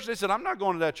that church, they said, I'm not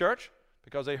going to that church,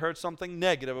 because they heard something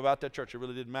negative about that church. It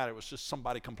really didn't matter. It was just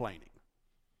somebody complaining.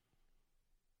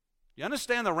 You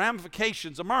understand the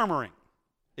ramifications of murmuring.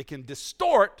 It can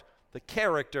distort the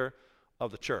character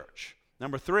of the church.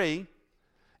 Number 3,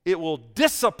 it will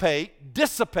dissipate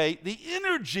the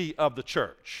energy of the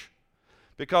church.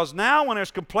 Because now when there's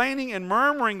complaining and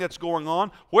murmuring that's going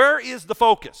on, where is the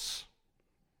focus?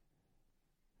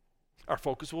 Our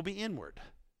focus will be inward.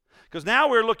 Because now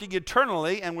we're looking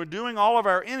internally and we're doing all of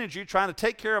our energy trying to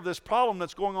take care of this problem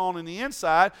that's going on in the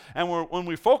inside, and when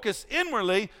we focus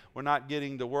inwardly, we're not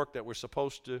getting the work that we're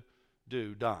supposed to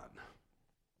do done.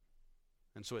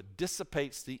 And so it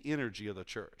dissipates the energy of the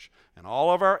church. And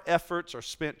all of our efforts are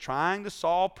spent trying to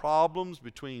solve problems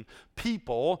between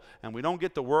people, and we don't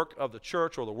get the work of the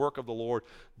church or the work of the Lord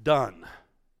done.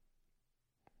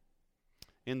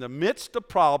 In the midst of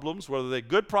problems, whether they're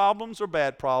good problems or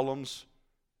bad problems,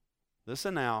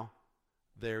 listen now,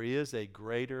 there is a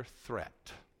greater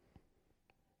threat.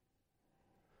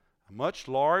 A much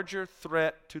larger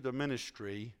threat to the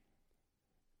ministry.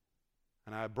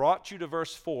 And I brought you to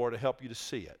verse 4 to help you to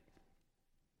see it.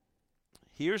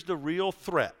 Here's the real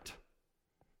threat.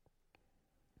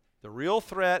 The real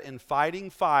threat in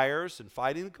fighting fires and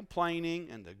fighting the complaining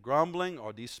and the grumbling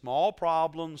or these small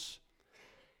problems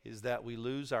is that we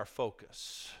lose our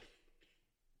focus.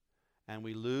 And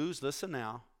we lose, listen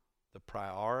now, the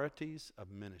priorities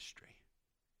of ministry.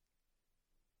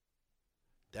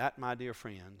 That, my dear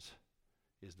friends,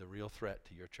 is the real threat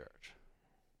to your church.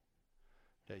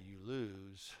 That you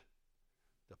lose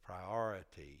the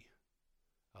priority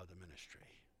of the ministry.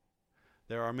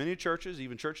 There are many churches,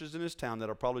 even churches in this town, that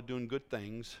are probably doing good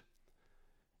things,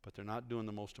 but they're not doing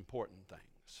the most important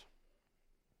things.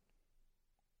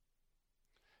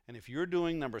 And if you're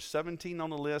doing number 17 on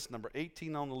the list, number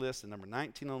 18 on the list, and number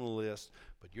 19 on the list,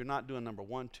 but you're not doing number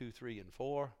 1, 2, 3, and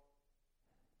 4,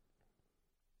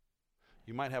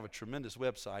 you might have a tremendous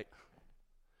website,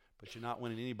 but you're not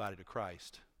winning anybody to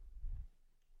Christ.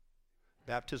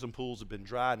 Baptism pools have been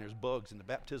dry and there's bugs in the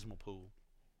baptismal pool.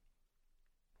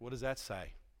 What does that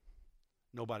say?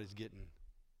 Nobody's getting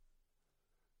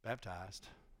baptized.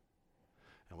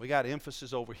 And we got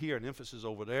emphasis over here and emphasis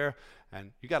over there,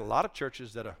 and you got a lot of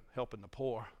churches that are helping the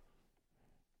poor,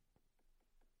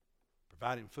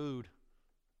 providing food.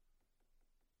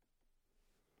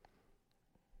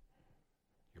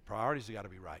 Your priorities have got to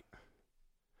be right.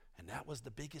 And that was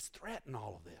the biggest threat in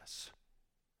all of this.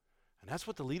 And that's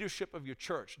what the leadership of your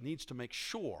church needs to make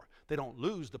sure they don't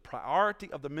lose the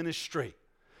priority of the ministry.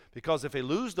 Because if they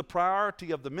lose the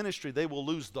priority of the ministry, they will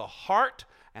lose the heart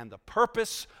and the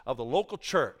purpose of the local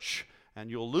church. And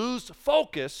you'll lose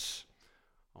focus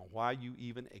on why you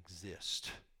even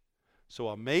exist. So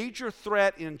a major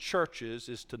threat in churches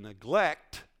is to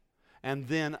neglect and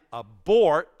then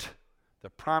abort the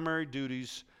primary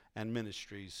duties and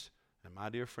ministries. And my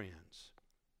dear friends,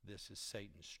 this is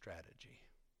Satan's strategy.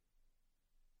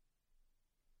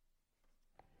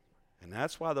 And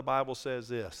that's why the Bible says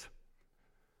this.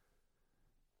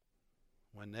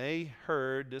 When they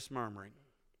heard this murmuring,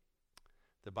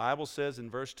 the Bible says in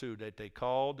verse 2 that they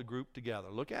called the group together.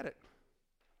 Look at it.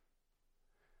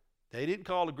 They didn't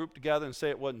call the group together and say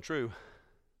it wasn't true.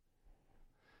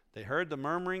 They heard the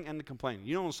murmuring and the complaining.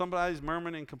 You know, when somebody's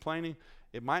murmuring and complaining,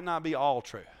 it might not be all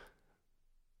true.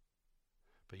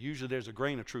 But usually there's a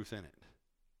grain of truth in it.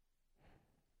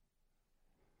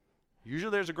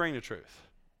 Usually there's a grain of truth.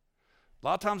 A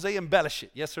lot of times they embellish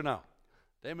it, yes or no?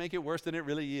 They make it worse than it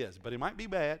really is, but it might be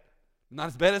bad. Not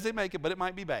as bad as they make it, but it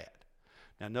might be bad.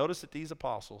 Now notice that these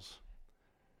apostles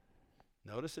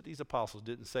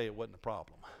didn't say it wasn't a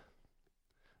problem.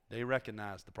 They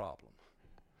recognized the problem.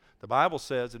 The Bible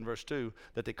says in verse 2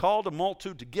 that they called the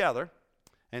multitude together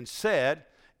and said,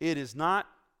 it is not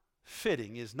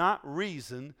fitting, is not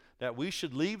reason that we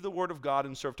should leave the Word of God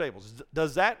and serve tables.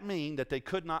 Does that mean that they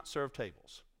could not serve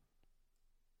tables?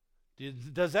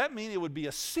 Does that mean it would be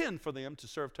a sin for them to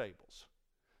serve tables?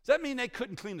 Does that mean they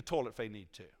couldn't clean the toilet if they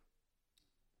need to?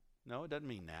 No, it doesn't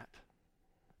mean that.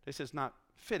 They say it's not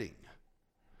fitting.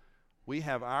 We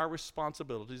have our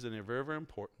responsibilities, and they're very, very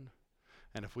important.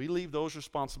 And if we leave those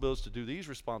responsibilities to do these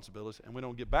responsibilities and we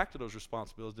don't get back to those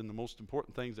responsibilities, then the most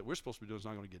important things that we're supposed to be doing is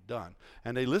not going to get done.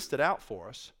 And they listed out for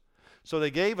us. So they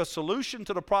gave a solution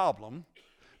to the problem.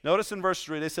 Notice in verse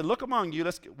 3, they said, look among you,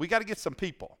 we got to get some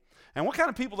people. And what kind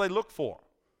of people they look for?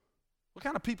 What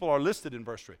kind of people are listed in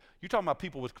verse 3? You're talking about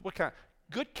people with what kind?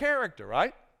 Good character,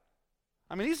 right?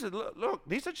 I mean, these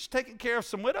are just taking care of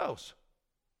some widows.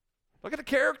 Look at the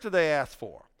character they asked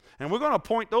for. And we're going to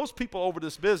appoint those people over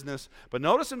this business. But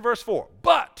notice in verse 4,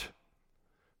 but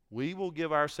we will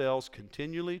give ourselves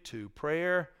continually to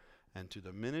prayer and to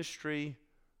the ministry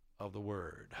of the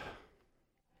word.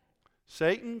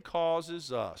 Satan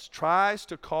tries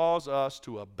to cause us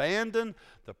to abandon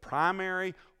the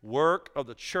primary work of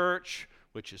the church,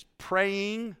 which is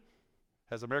praying.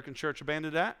 Has the American church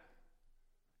abandoned that?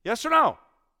 Yes or no?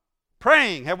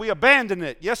 Praying, have we abandoned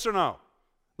it? Yes or no?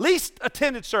 Least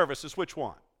attended service is which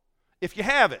one? If you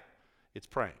have it, it's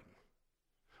praying.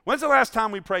 When's the last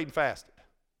time we prayed and fasted?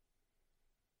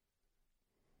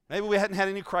 Maybe we hadn't had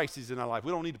any crises in our life.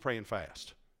 We don't need to pray and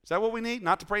fast. Is that what we need?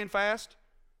 Not to pray and fast?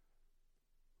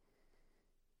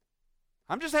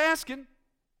 I'm just asking.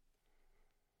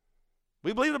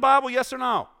 We believe the Bible, yes or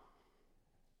no?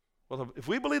 Well, if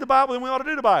we believe the Bible, then we ought to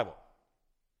do the Bible.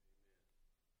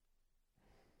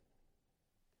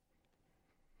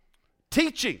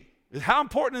 Teaching. How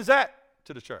important is that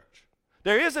to the church?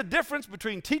 There is a difference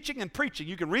between teaching and preaching.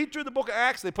 You can read through the book of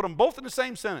Acts, they put them both in the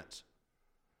same sentence.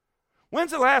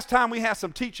 When's the last time we had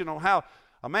some teaching on how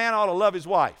a man ought to love his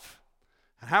wife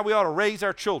and how we ought to raise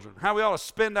our children, how we ought to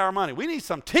spend our money? We need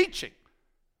some teaching.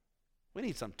 We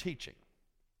need some teaching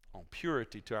on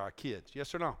purity to our kids.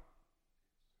 Yes or no?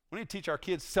 We need to teach our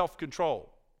kids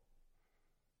self-control.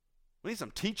 We need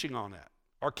some teaching on that.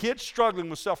 Are kids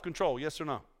struggling with self-control? Yes or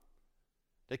no?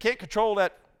 They can't control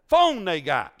that phone they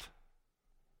got.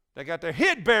 They got their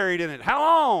head buried in it. How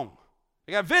long?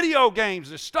 They got video games.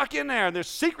 They're stuck in there, and they're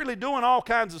secretly doing all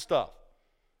kinds of stuff.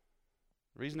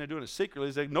 The reason they're doing it secretly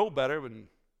is they know better, but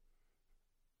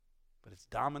it's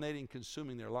dominating,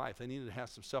 consuming their life. They need to have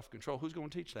some self-control. Who's going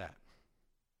to teach that?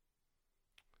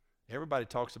 Everybody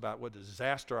talks about what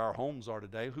disaster our homes are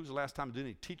today. Who's the last time to do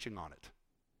any teaching on it?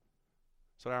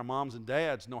 So that our moms and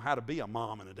dads know how to be a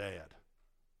mom and a dad.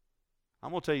 I'm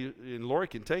going to tell you, and Lori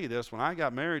can tell you this, when I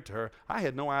got married to her, I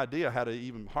had no idea how to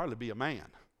even hardly be a man,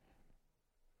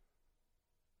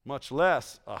 much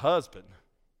less a husband.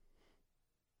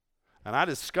 And I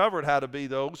discovered how to be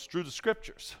those through the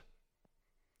scriptures.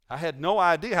 I had no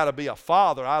idea how to be a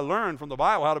father. I learned from the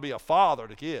Bible how to be a father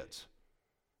to kids.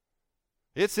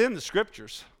 It's in the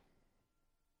scriptures.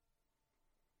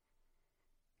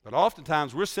 But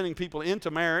oftentimes we're sending people into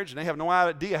marriage and they have no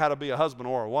idea how to be a husband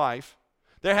or a wife.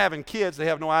 They're having kids, they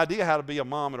have no idea how to be a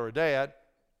mom or a dad.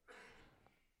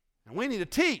 And we need to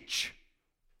teach.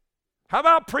 How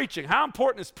about preaching? How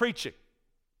important is preaching?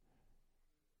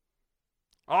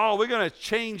 Oh, we're going to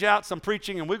change out some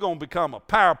preaching and we're going to become a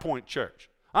PowerPoint church.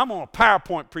 I'm going to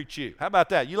PowerPoint preach you. How about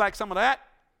that? You like some of that?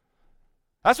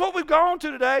 That's what we've gone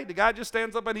to today. The guy just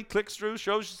stands up and he clicks through,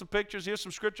 shows you some pictures, here's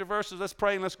some scripture verses, let's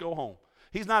pray and let's go home.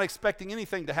 He's not expecting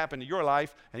anything to happen to your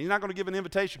life, and he's not going to give an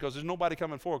invitation because there's nobody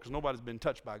coming forward because nobody's been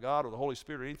touched by God or the Holy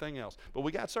Spirit or anything else. But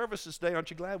we got services today.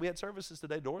 Aren't you glad we had services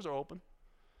today? Doors are open.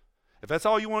 If that's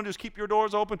all you want to do is keep your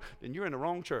doors open, then you're in the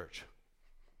wrong church.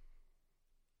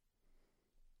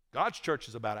 God's church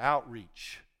is about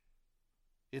outreach.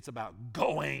 It's about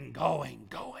going.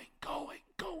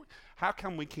 How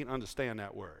come we can't understand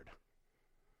that word?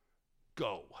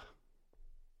 Go.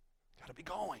 Got to be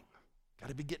going. Got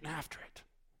to be getting after it.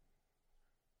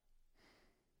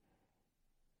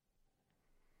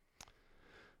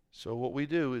 So what we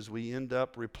do is we end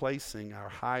up replacing our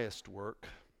highest work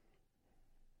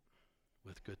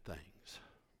with good things.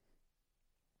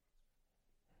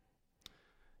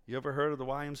 You ever heard of the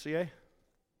YMCA?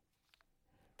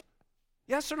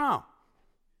 Yes or no?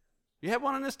 You have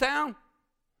one in this town?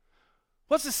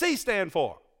 What's the C stand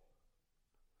for?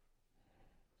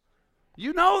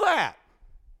 You know that.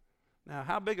 Now,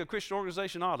 how big a Christian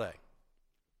organization are they?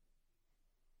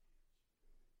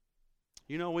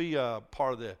 You know, we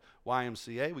part of the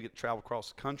YMCA. We get to travel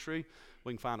across the country.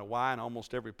 We can find a Y in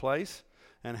almost every place.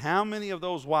 And how many of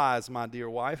those Ys, my dear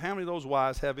wife, how many of those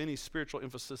Ys have any spiritual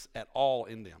emphasis at all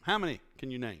in them? How many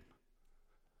can you name?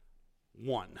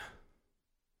 One.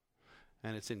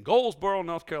 And it's in Goldsboro,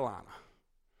 North Carolina.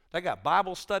 They got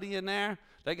Bible study in there.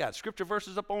 They got scripture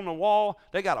verses up on the wall.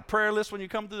 They got a prayer list when you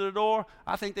come through the door.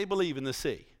 I think they believe in the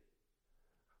sea.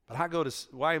 But I go to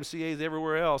YMCAs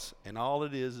everywhere else, and all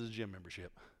it is a gym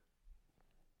membership.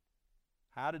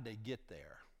 How did they get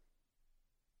there?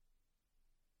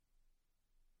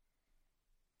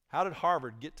 How did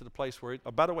Harvard get to the place where,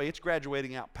 by the way, it's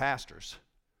graduating out pastors.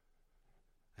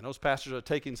 And those pastors are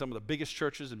taking some of the biggest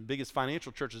churches and biggest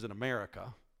financial churches in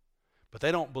America, but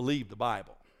they don't believe the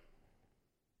Bible.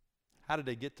 How did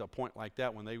they get to a point like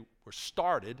that when they were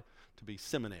started to be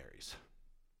seminaries?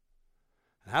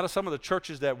 And how do some of the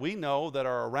churches that we know that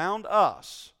are around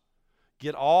us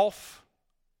get off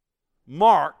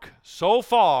mark so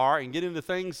far and get into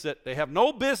things that they have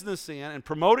no business in and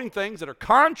promoting things that are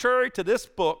contrary to this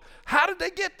book? How did they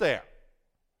get there?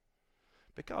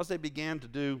 Because they began to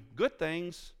do good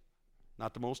things,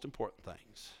 not the most important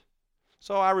things.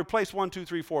 So I replaced 1, 2,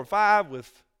 3, 4, 5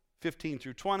 with 15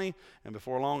 through 20, and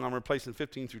before long I'm replacing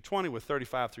 15 through 20 with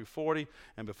 35 through 40,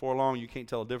 and before long you can't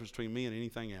tell the difference between me and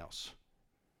anything else.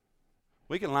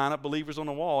 We can line up believers on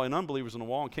the wall and unbelievers on the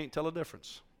wall and can't tell the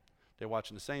difference. They're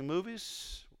watching the same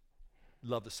movies,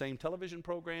 love the same television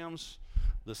programs,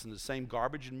 listen to the same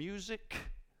garbage and music,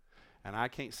 and I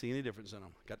can't see any difference in them.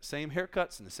 Got the same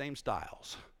haircuts and the same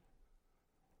styles.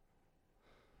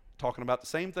 Talking about the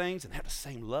same things and have the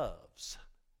same loves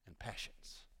and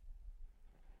passions.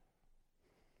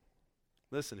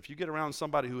 Listen, if you get around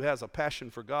somebody who has a passion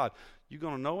for God, you're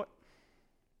going to know it.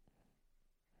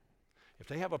 If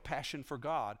they have a passion for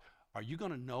God, are you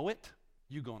going to know it?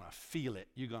 You're going to feel it.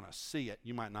 You're going to see it.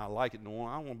 You might not like it. No,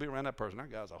 I don't want to be around that person.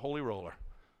 That guy's a holy roller.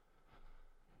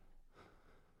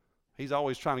 He's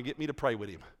always trying to get me to pray with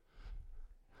him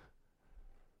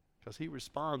because he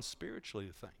responds spiritually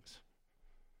to things.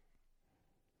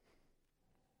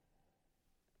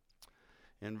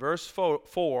 In verse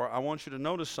 4, I want you to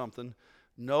notice something.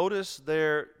 Notice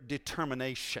their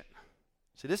determination.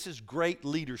 See, this is great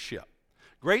leadership.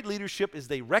 Great leadership is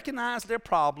they recognized their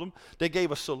problem, they gave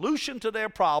a solution to their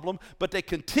problem, but they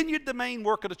continued the main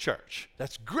work of the church.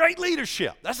 That's great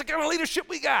leadership. That's the kind of leadership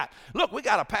we got. Look, we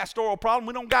got a pastoral problem.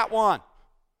 We don't got one.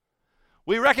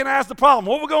 We recognize the problem.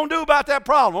 What are we going to do about that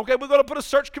problem? Okay, we're going to put a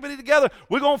search committee together.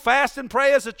 We're going to fast and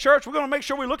pray as a church. We're going to make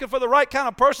sure we're looking for the right kind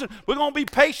of person. We're going to be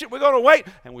patient. We're going to wait.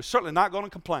 And we're certainly not going to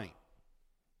complain.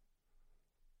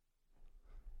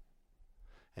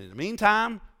 And in the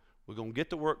meantime, we're going to get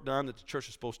the work done that the church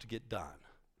is supposed to get done.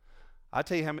 Let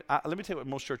me tell you what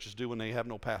most churches do when they have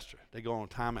no pastor. They go on a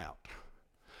timeout.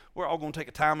 We're all going to take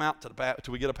a timeout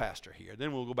till we get a pastor here.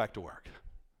 Then we'll go back to work.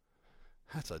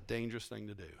 That's a dangerous thing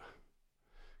to do.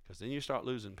 Because then you start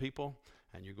losing people,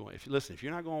 and you're going. If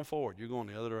you're not going forward, you're going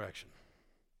the other direction.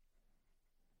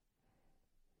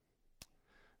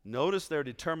 Notice their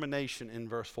determination in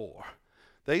verse 4.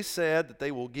 They said that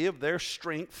they will give their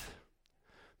strength.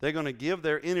 They're going to give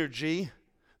their energy.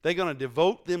 They're going to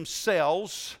devote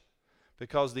themselves,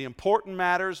 because the important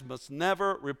matters must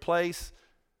never replace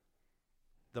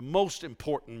the most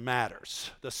important matters.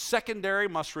 The secondary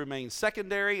must remain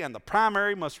secondary, and the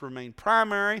primary must remain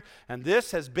primary. And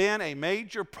this has been a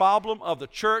major problem of the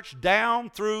church down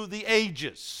through the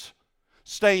ages.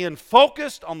 Staying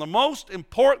focused on the most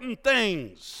important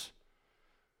things.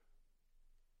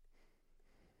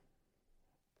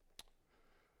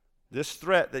 This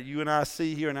threat that you and I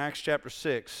see here in Acts chapter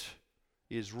 6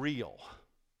 is real.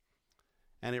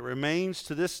 And it remains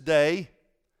to this day.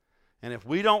 And if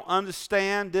we don't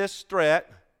understand this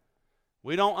threat,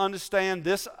 we don't understand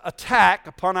this attack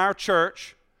upon our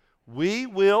church, we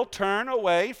will turn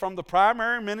away from the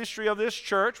primary ministry of this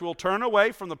church. We'll turn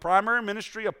away from the primary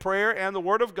ministry of prayer and the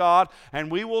Word of God,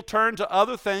 and we will turn to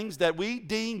other things that we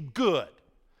deem good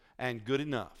and good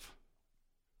enough.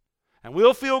 And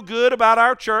we'll feel good about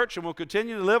our church, and we'll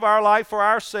continue to live our life for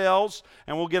ourselves,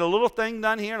 and we'll get a little thing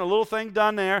done here and a little thing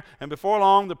done there, and before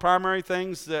long, the primary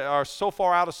things that are so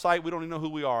far out of sight, we don't even know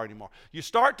who we are anymore. You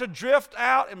start to drift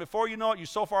out, and before you know it, you're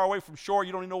so far away from shore,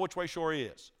 you don't even know which way shore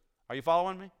is. Are you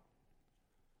following me?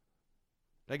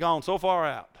 They've gone so far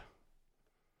out.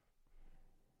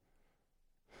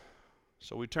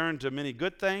 So we turn to many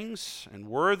good things and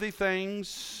worthy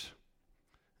things,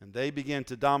 and they begin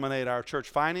to dominate our church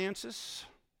finances.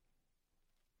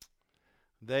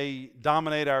 They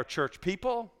dominate our church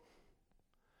people.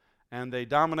 And they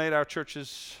dominate our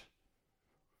church's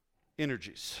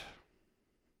energies.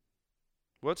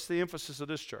 What's the emphasis of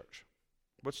this church?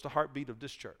 What's the heartbeat of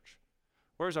this church?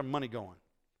 Where's our money going?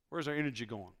 Where's our energy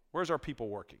going? Where's our people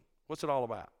working? What's it all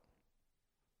about?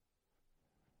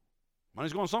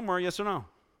 Money's going somewhere, yes or no?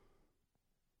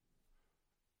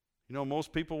 You know,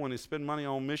 most people, when they spend money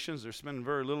on missions, they're spending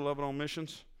very little of it on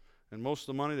missions. And most of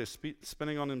the money they're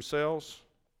spending on themselves.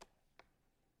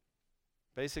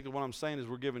 Basically, what I'm saying is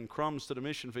we're giving crumbs to the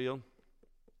mission field.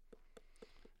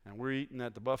 And we're eating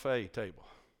at the buffet table.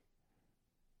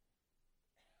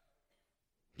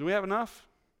 Do we have enough?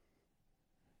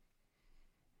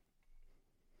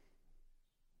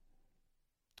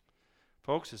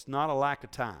 Folks, it's not a lack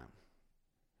of time.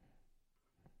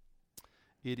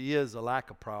 It is a lack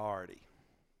of priority.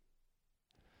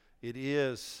 It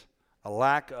is a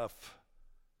lack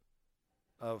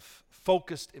of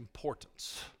focused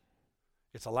importance.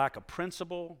 It's a lack of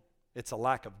principle. It's a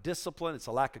lack of discipline. It's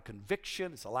a lack of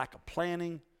conviction. It's a lack of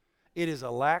planning. It is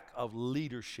a lack of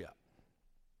leadership.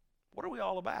 What are we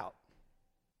all about?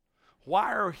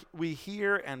 Why are we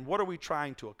here, and what are we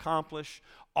trying to accomplish?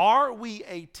 Are we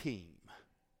a team?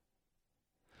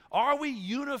 Are we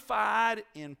unified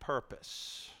in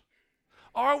purpose?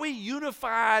 Are we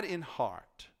unified in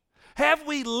heart? Have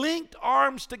we linked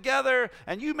arms together?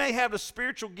 And you may have the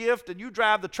spiritual gift and you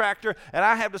drive the tractor, and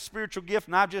I have the spiritual gift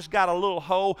and I've just got a little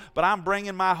hoe, but I'm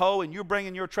bringing my hoe and you're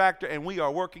bringing your tractor, and we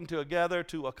are working together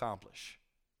to accomplish.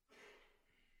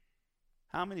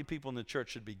 How many people in the church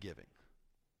should be giving?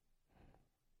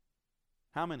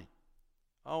 How many?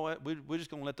 Oh, we're just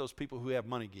going to let those people who have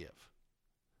money give.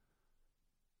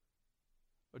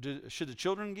 Or should the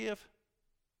children give?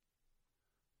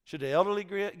 Should the elderly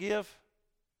give?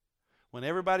 When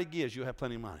everybody gives, you'll have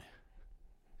plenty of money.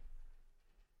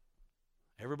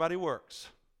 Everybody works.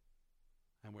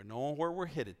 And we're knowing where we're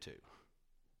headed to.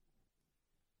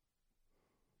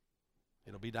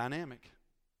 It'll be dynamic.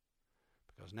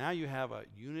 Because now you have a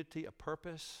unity, a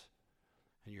purpose,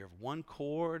 and you're of one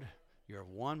cord, you're of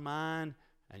one mind,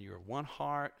 and you're of one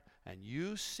heart, and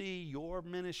you see your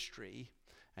ministry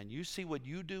and you see what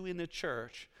you do in the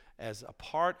church as a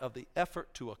part of the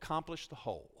effort to accomplish the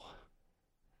whole.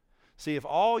 See, if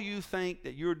all you think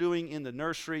that you're doing in the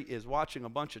nursery is watching a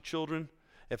bunch of children,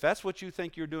 if that's what you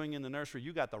think you're doing in the nursery,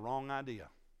 you got the wrong idea.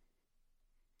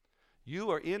 You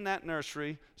are in that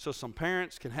nursery so some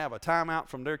parents can have a timeout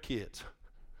from their kids,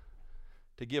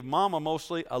 to give mama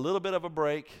mostly a little bit of a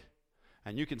break,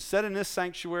 and you can sit in this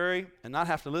sanctuary and not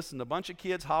have to listen to a bunch of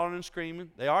kids hollering and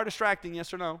screaming. They are distracting,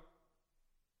 yes or no?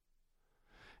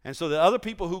 And so the other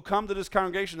people who come to this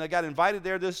congregation that got invited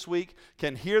there this week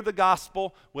can hear the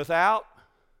gospel without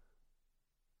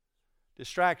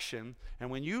distraction.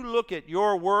 And when you look at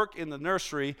your work in the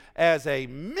nursery as a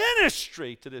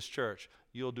ministry to this church,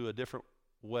 you'll do a different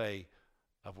way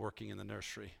of working in the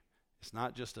nursery. It's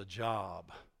not just a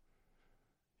job.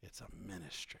 It's a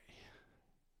ministry.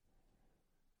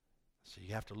 So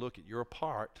you have to look at your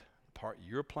part, the part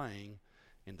you're playing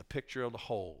in the picture of the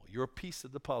whole, your piece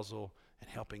of the puzzle, and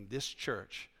helping this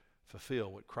church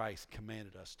fulfill what Christ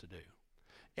commanded us to do.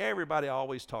 Everybody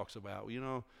always talks about,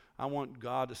 I want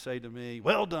God to say to me,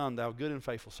 "Well done, thou good and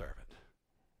faithful servant."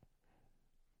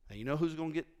 And you know who's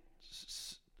going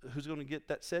to get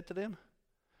that said to them?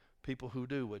 People who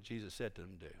do what Jesus said to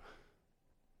them to do.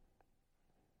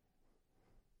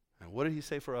 And what did he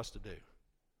say for us to do?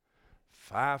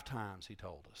 5 times he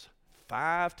told us.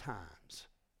 5 times.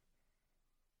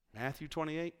 Matthew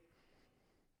 28,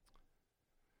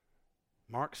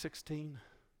 Mark 16,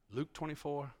 Luke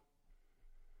 24,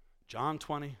 John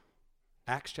 20,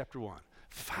 Acts chapter 1.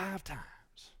 5 times.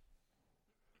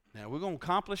 Now, we're going to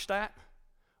accomplish that,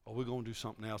 or we're going to do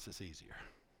something else that's easier.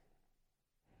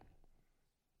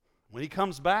 When he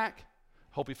comes back,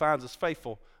 hope he finds us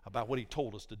faithful about what he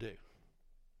told us to do.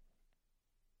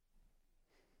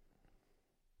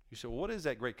 You say, well, what is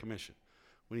that Great Commission?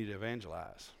 We need to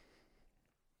evangelize.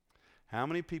 How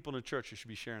many people in the church should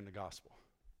be sharing the gospel?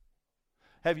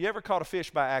 Have you ever caught a fish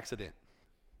by accident?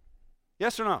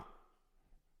 Yes or no?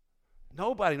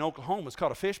 Nobody in Oklahoma has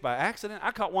caught a fish by accident.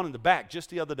 I caught one in the back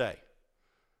just the other day.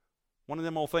 One of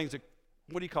them old things that,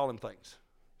 what do you call them things?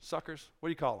 Suckers? What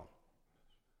do you call them?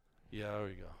 Yeah, there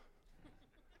you go.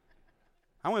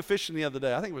 I went fishing the other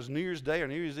day. I think it was New Year's Day or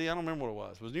New Year's Eve. I don't remember what it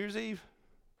was. Was it New Year's Eve?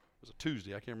 It was a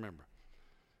Tuesday. I can't remember.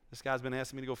 This guy's been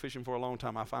asking me to go fishing for a long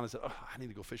time. I finally said, I need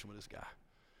to go fishing with this guy.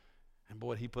 And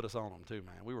boy, he put us on them too,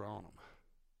 man. We were on them.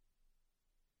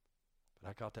 But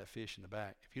I caught that fish in the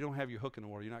back. If you don't have your hook in the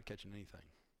water, you're not catching anything.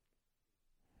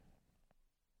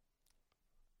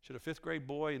 Should a 5th grade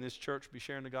boy in this church be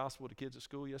sharing the gospel with the kids at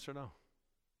school? Yes or no?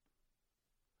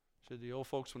 Should the old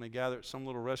folks, when they gather at some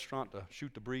little restaurant to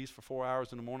shoot the breeze for 4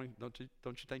 hours in the morning, don't you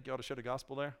think you ought to share the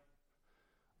gospel there?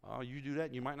 Oh, you do that,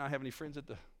 and you might not have any friends at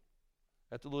the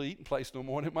little eating place no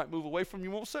more, and it might move away from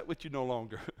you, won't sit with you no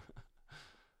longer.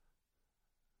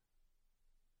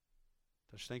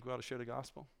 Don't you think we ought to share the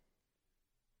gospel?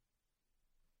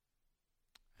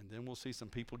 then we'll see some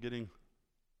people getting.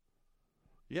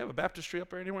 You have a baptistry up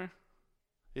there anywhere?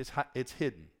 It's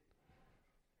hidden.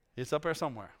 It's up there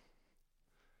somewhere.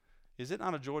 Is it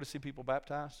not a joy to see people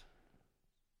baptized?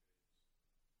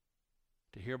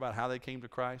 To hear about how they came to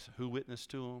Christ, who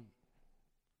witnessed to them.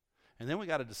 And then we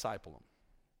got to disciple them.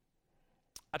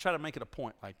 I try to make it a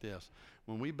point like this.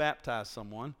 When we baptize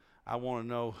someone, I want to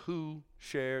know who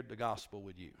shared the gospel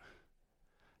with you.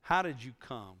 How did you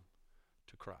come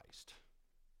to Christ?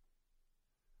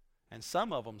 And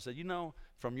some of them said,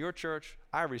 from your church,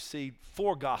 I received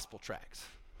 4 gospel tracts.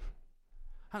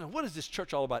 I know, what is this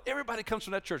church all about? Everybody comes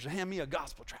from that church and hand me a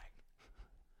gospel tract.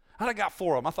 And I got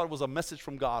 4 of them. I thought it was a message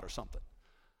from God or something.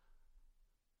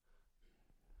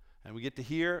 And we get to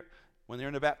hear when they're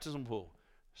in the baptism pool,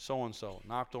 so-and-so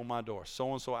knocked on my door.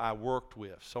 So-and-so I worked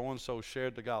with. So-and-so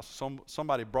shared the gospel.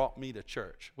 Somebody brought me to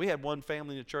church. We had one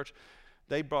family in the church.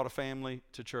 They brought a family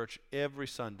to church every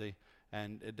Sunday.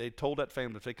 And they told that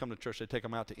family if they come to church, they take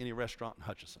them out to any restaurant in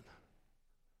Hutchinson.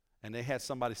 And they had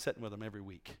somebody sitting with them every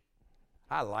week.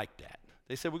 I like that.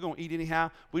 They said, we're going to eat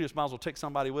anyhow. We just might as well take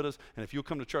somebody with us. And if you'll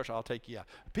come to church, I'll take you out.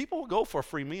 People will go for a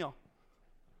free meal.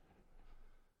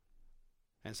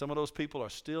 And some of those people are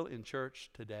still in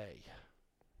church today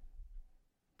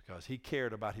because he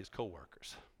cared about his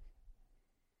coworkers.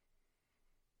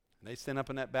 And they stand up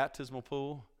in that baptismal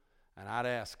pool, and I'd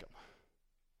ask them,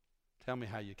 tell me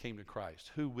how you came to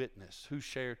Christ. Who witnessed? Who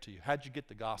shared to you? How'd you get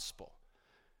the gospel?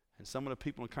 And some of the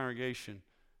people in the congregation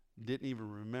didn't even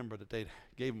remember that they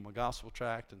gave him a gospel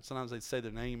tract. And sometimes they'd say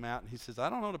their name out. And he says, I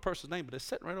don't know the person's name, but they're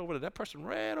sitting right over there. That person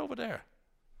right over there.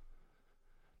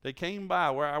 They came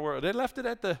by where I were. They left it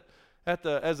at the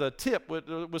as a tip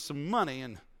with some money.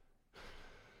 And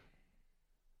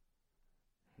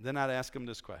then I'd ask them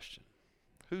this question.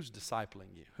 Who's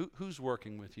discipling you? Who's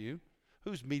working with you?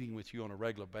 Who's meeting with you on a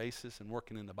regular basis and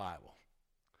working in the Bible?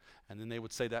 And then they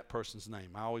would say that person's name.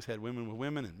 I always had women with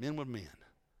women and men with men.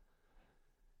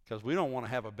 Because we don't want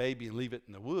to have a baby and leave it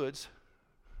in the woods.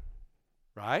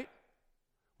 Right?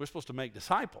 We're supposed to make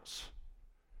disciples.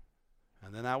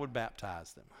 And then I would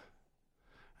baptize them.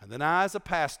 And then I, as a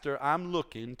pastor, I'm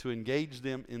looking to engage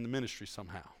them in the ministry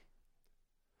somehow.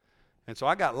 And so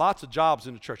I got lots of jobs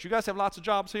in the church. You guys have lots of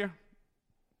jobs here?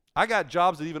 I got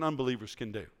jobs that even unbelievers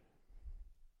can do.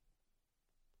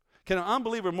 Can an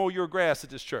unbeliever mow your grass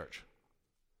at this church?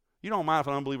 You don't mind if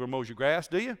an unbeliever mows your grass,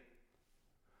 do you?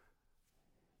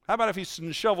 How about if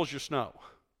he shovels your snow?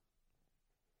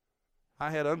 I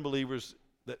had unbelievers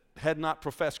that had not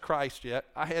professed Christ yet.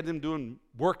 I had them doing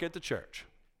work at the church.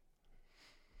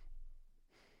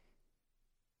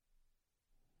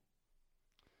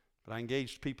 But I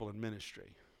engaged people in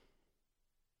ministry.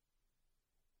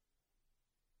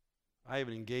 I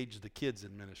even engaged the kids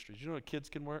in ministry. Do you know what kids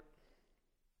can work?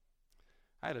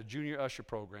 I had a junior usher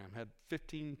program, had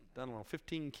 15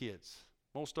 kids.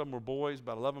 Most of them were boys,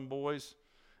 about 11 boys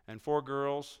and 4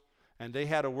 girls. And they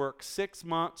had to work 6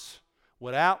 months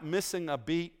without missing a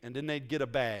beat, and then they'd get a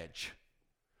badge.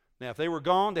 Now, if they were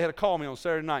gone, they had to call me on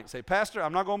Saturday night and say, Pastor,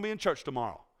 I'm not going to be in church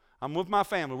tomorrow. I'm with my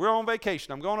family. We're on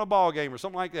vacation. I'm going to a ball game or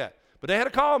something like that. But they had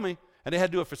to call me, and they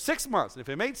had to do it for 6 months. And if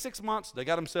they made 6 months, they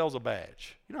got themselves a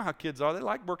badge. You know how kids are. They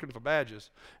like working for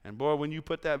badges. And boy, when you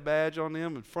put that badge on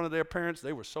them in front of their parents,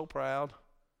 they were so proud.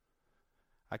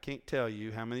 I can't tell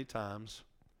you how many times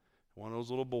one of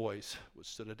those little boys would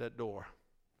sit at that door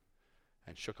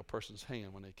and shook a person's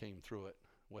hand when they came through it,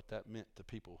 what that meant to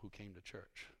people who came to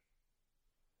church.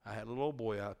 I had a little old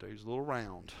boy out there. He was a little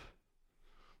round,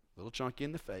 a little chunky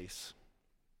in the face,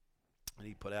 and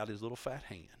he put out his little fat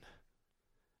hand,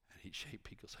 and he'd shake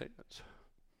people's hands.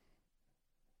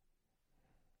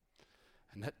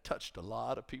 And that touched a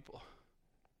lot of people.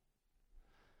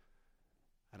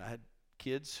 And I had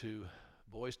kids who,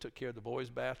 boys took care of the boys'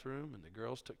 bathroom, and the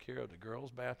girls took care of the girls'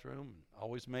 bathroom, and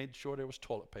always made sure there was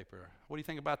toilet paper. What do you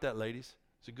think about that, ladies?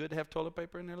 Is it good to have toilet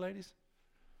paper in there, ladies?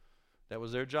 That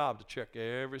was their job, to check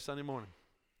every Sunday morning.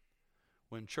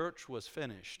 When church was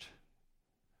finished,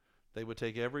 they would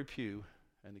take every pew,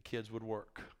 and the kids would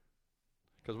work.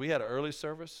 Because we had an early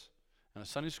service, and a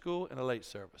Sunday school, and a late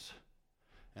service.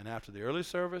 And after the early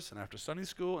service, and after Sunday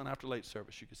school, and after late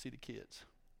service, you could see the kids.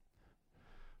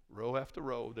 Row after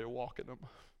row, they're walking them,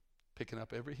 picking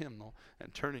up every hymnal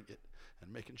and turning it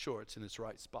and making sure it's in its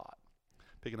right spot,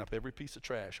 picking up every piece of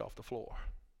trash off the floor.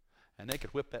 And they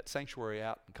could whip that sanctuary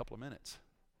out in a couple of minutes.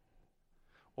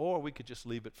 Or we could just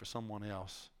leave it for someone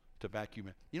else to vacuum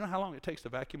it. You know how long it takes to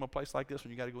vacuum a place like this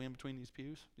when you got to go in between these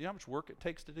pews? You know how much work it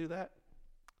takes to do that?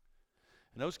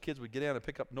 And those kids would get down and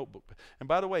pick up notebook. And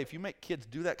by the way, if you make kids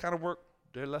do that kind of work,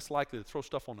 they're less likely to throw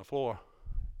stuff on the floor.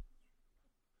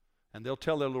 And they'll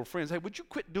tell their little friends, hey, would you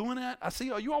quit doing that? I see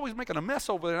you always making a mess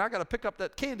over there, and I got to pick up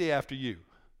that candy after you.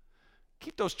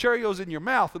 Keep those Cheerios in your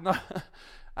mouth. And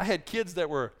I had kids that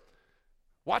were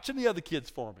watching the other kids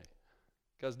for me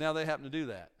because now they happen to do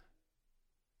that.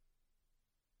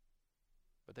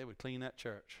 But they would clean that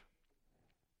church,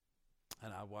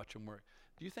 and I'd watch them work.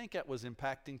 Do you think that was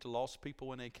impacting to lost people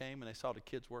when they came and they saw the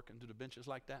kids working through the benches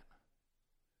like that?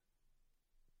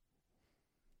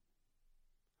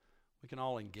 We can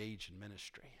all engage in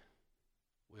ministry.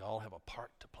 We all have a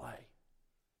part to play.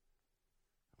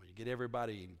 When you get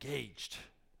everybody engaged,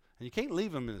 and you can't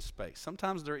leave them in a space.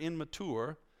 Sometimes they're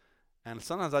immature, and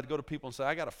sometimes I'd go to people and say,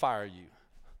 I got to fire you.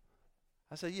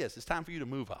 I say, yes, it's time for you to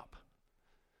move up.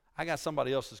 I got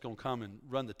somebody else that's going to come and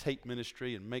run the tape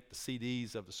ministry and make the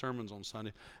CDs of the sermons on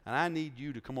Sunday, and I need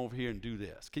you to come over here and do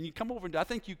this. Can you come over and do? I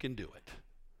think you can do it.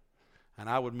 And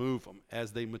I would move them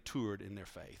as they matured in their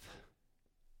faith,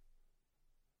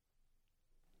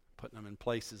 putting them in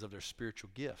places of their spiritual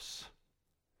gifts.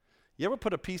 You ever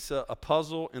put a piece of a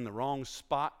puzzle in the wrong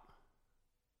spot?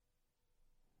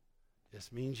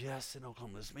 This means yes in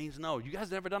Oklahoma. This means no. You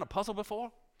guys never done a puzzle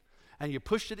before? And you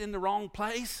pushed it in the wrong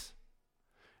place?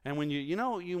 And when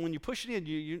when you push it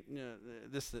in,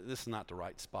 this is not the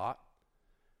right spot.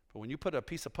 But when you put a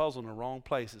piece of puzzle in the wrong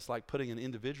place, it's like putting an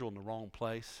individual in the wrong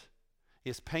place.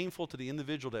 It's painful to the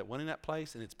individual that went in that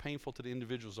place, and it's painful to the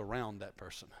individuals around that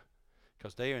person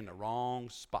because they are in the wrong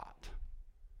spot.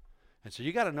 And so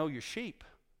you got to know your sheep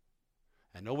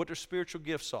and know what their spiritual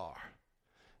gifts are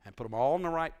and put them all in the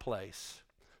right place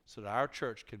so that our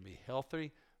church can be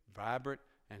healthy, vibrant,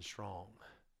 and strong.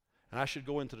 And I should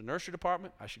go into the nursery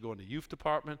department. I should go into the youth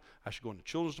department. I should go into the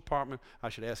children's department. I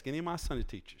should ask any of my Sunday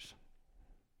teachers,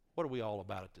 what are we all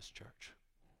about at this church?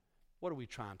 What are we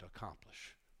trying to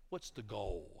accomplish? What's the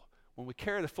goal? When we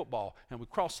carry the football and we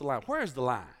cross the line, where's the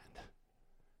line?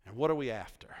 And what are we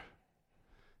after?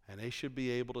 And they should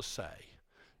be able to say,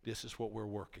 this is what we're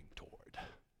working toward.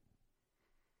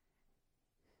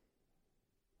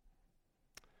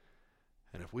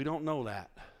 And if we don't know that,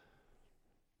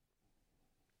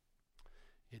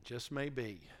 it just may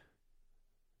be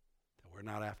that we're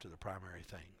not after the primary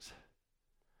things,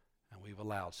 and we've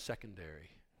allowed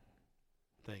secondary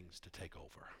things to take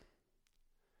over.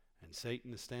 And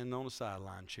Satan is standing on the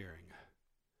sideline cheering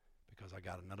because I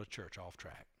got another church off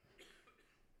track.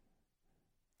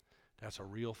 That's a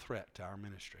real threat to our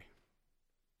ministry.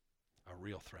 A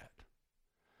real threat.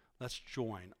 Let's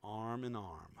join arm in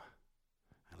arm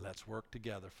and let's work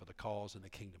together for the cause and the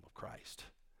kingdom of Christ.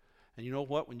 And you know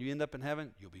what? When you end up in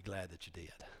heaven, you'll be glad that you did.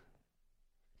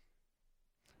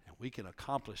 And we can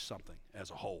accomplish something as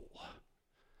a whole.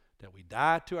 That we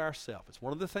die to ourselves. It's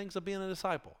one of the things of being a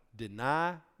disciple.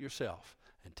 Deny yourself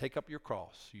and take up your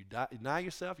cross. You deny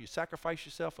yourself, you sacrifice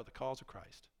yourself for the cause of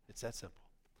Christ. It's that simple.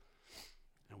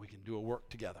 And we can do a work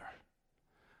together.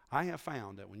 I have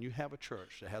found that when you have a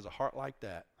church that has a heart like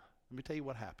that, let me tell you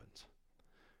what happens.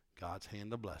 God's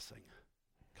hand of blessing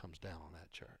comes down on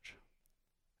that church.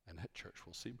 And that church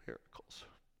will see miracles.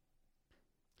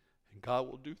 And God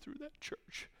will do through that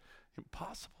church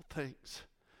impossible things.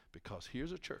 Because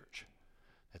here's a church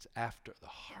that's after the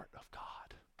heart of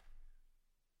God.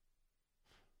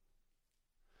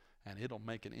 And it'll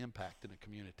make an impact in the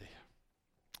community.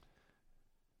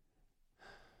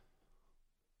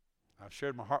 I've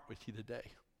shared my heart with you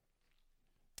today.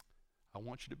 I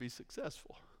want you to be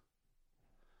successful.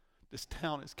 This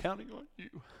town is counting on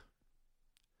you.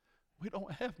 We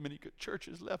don't have many good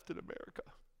churches left in America.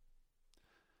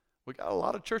 We got a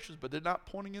lot of churches, but they're not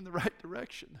pointing in the right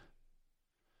direction.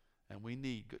 And we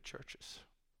need good churches.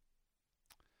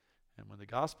 And when the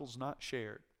gospel's not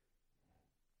shared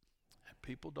and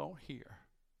people don't hear,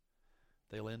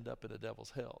 they'll end up in the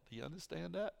devil's hell. Do you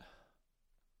understand that?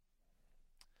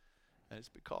 And it's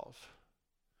because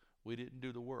we didn't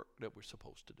do the work that we're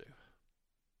supposed to do.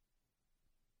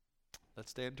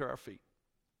 Let's stand to our feet.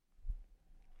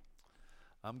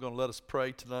 I'm going to let us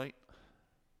pray tonight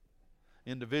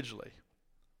individually.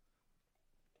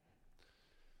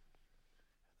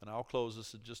 And I'll close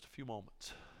this in just a few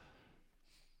moments.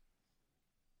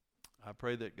 I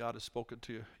pray that God has spoken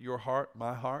to your heart,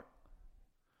 my heart.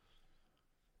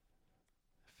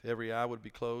 If every eye would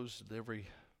be closed and every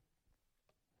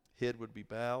head would be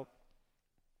bowed.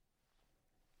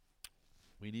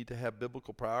 We need to have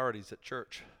biblical priorities at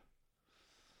church.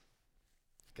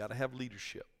 Got to have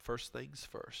leadership. First things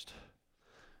first.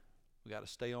 We got to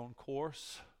stay on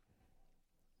course.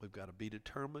 We've got to be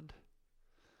determined.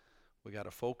 We got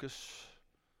to focus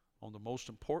on the most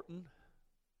important,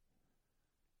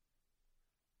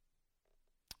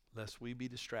 lest we be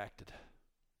distracted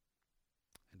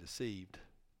and deceived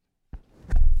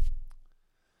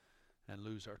and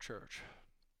lose our church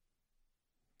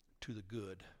to the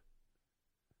good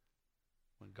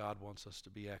when God wants us to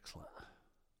be excellent.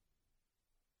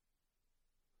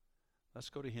 Let's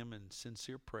go to Him in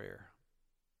sincere prayer.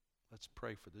 Let's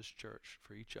pray for this church,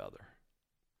 for each other.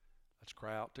 Let's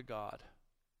cry out to God.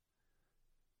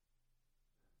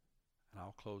 And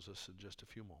I'll close us in just a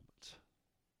few moments.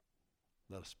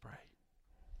 Let us pray.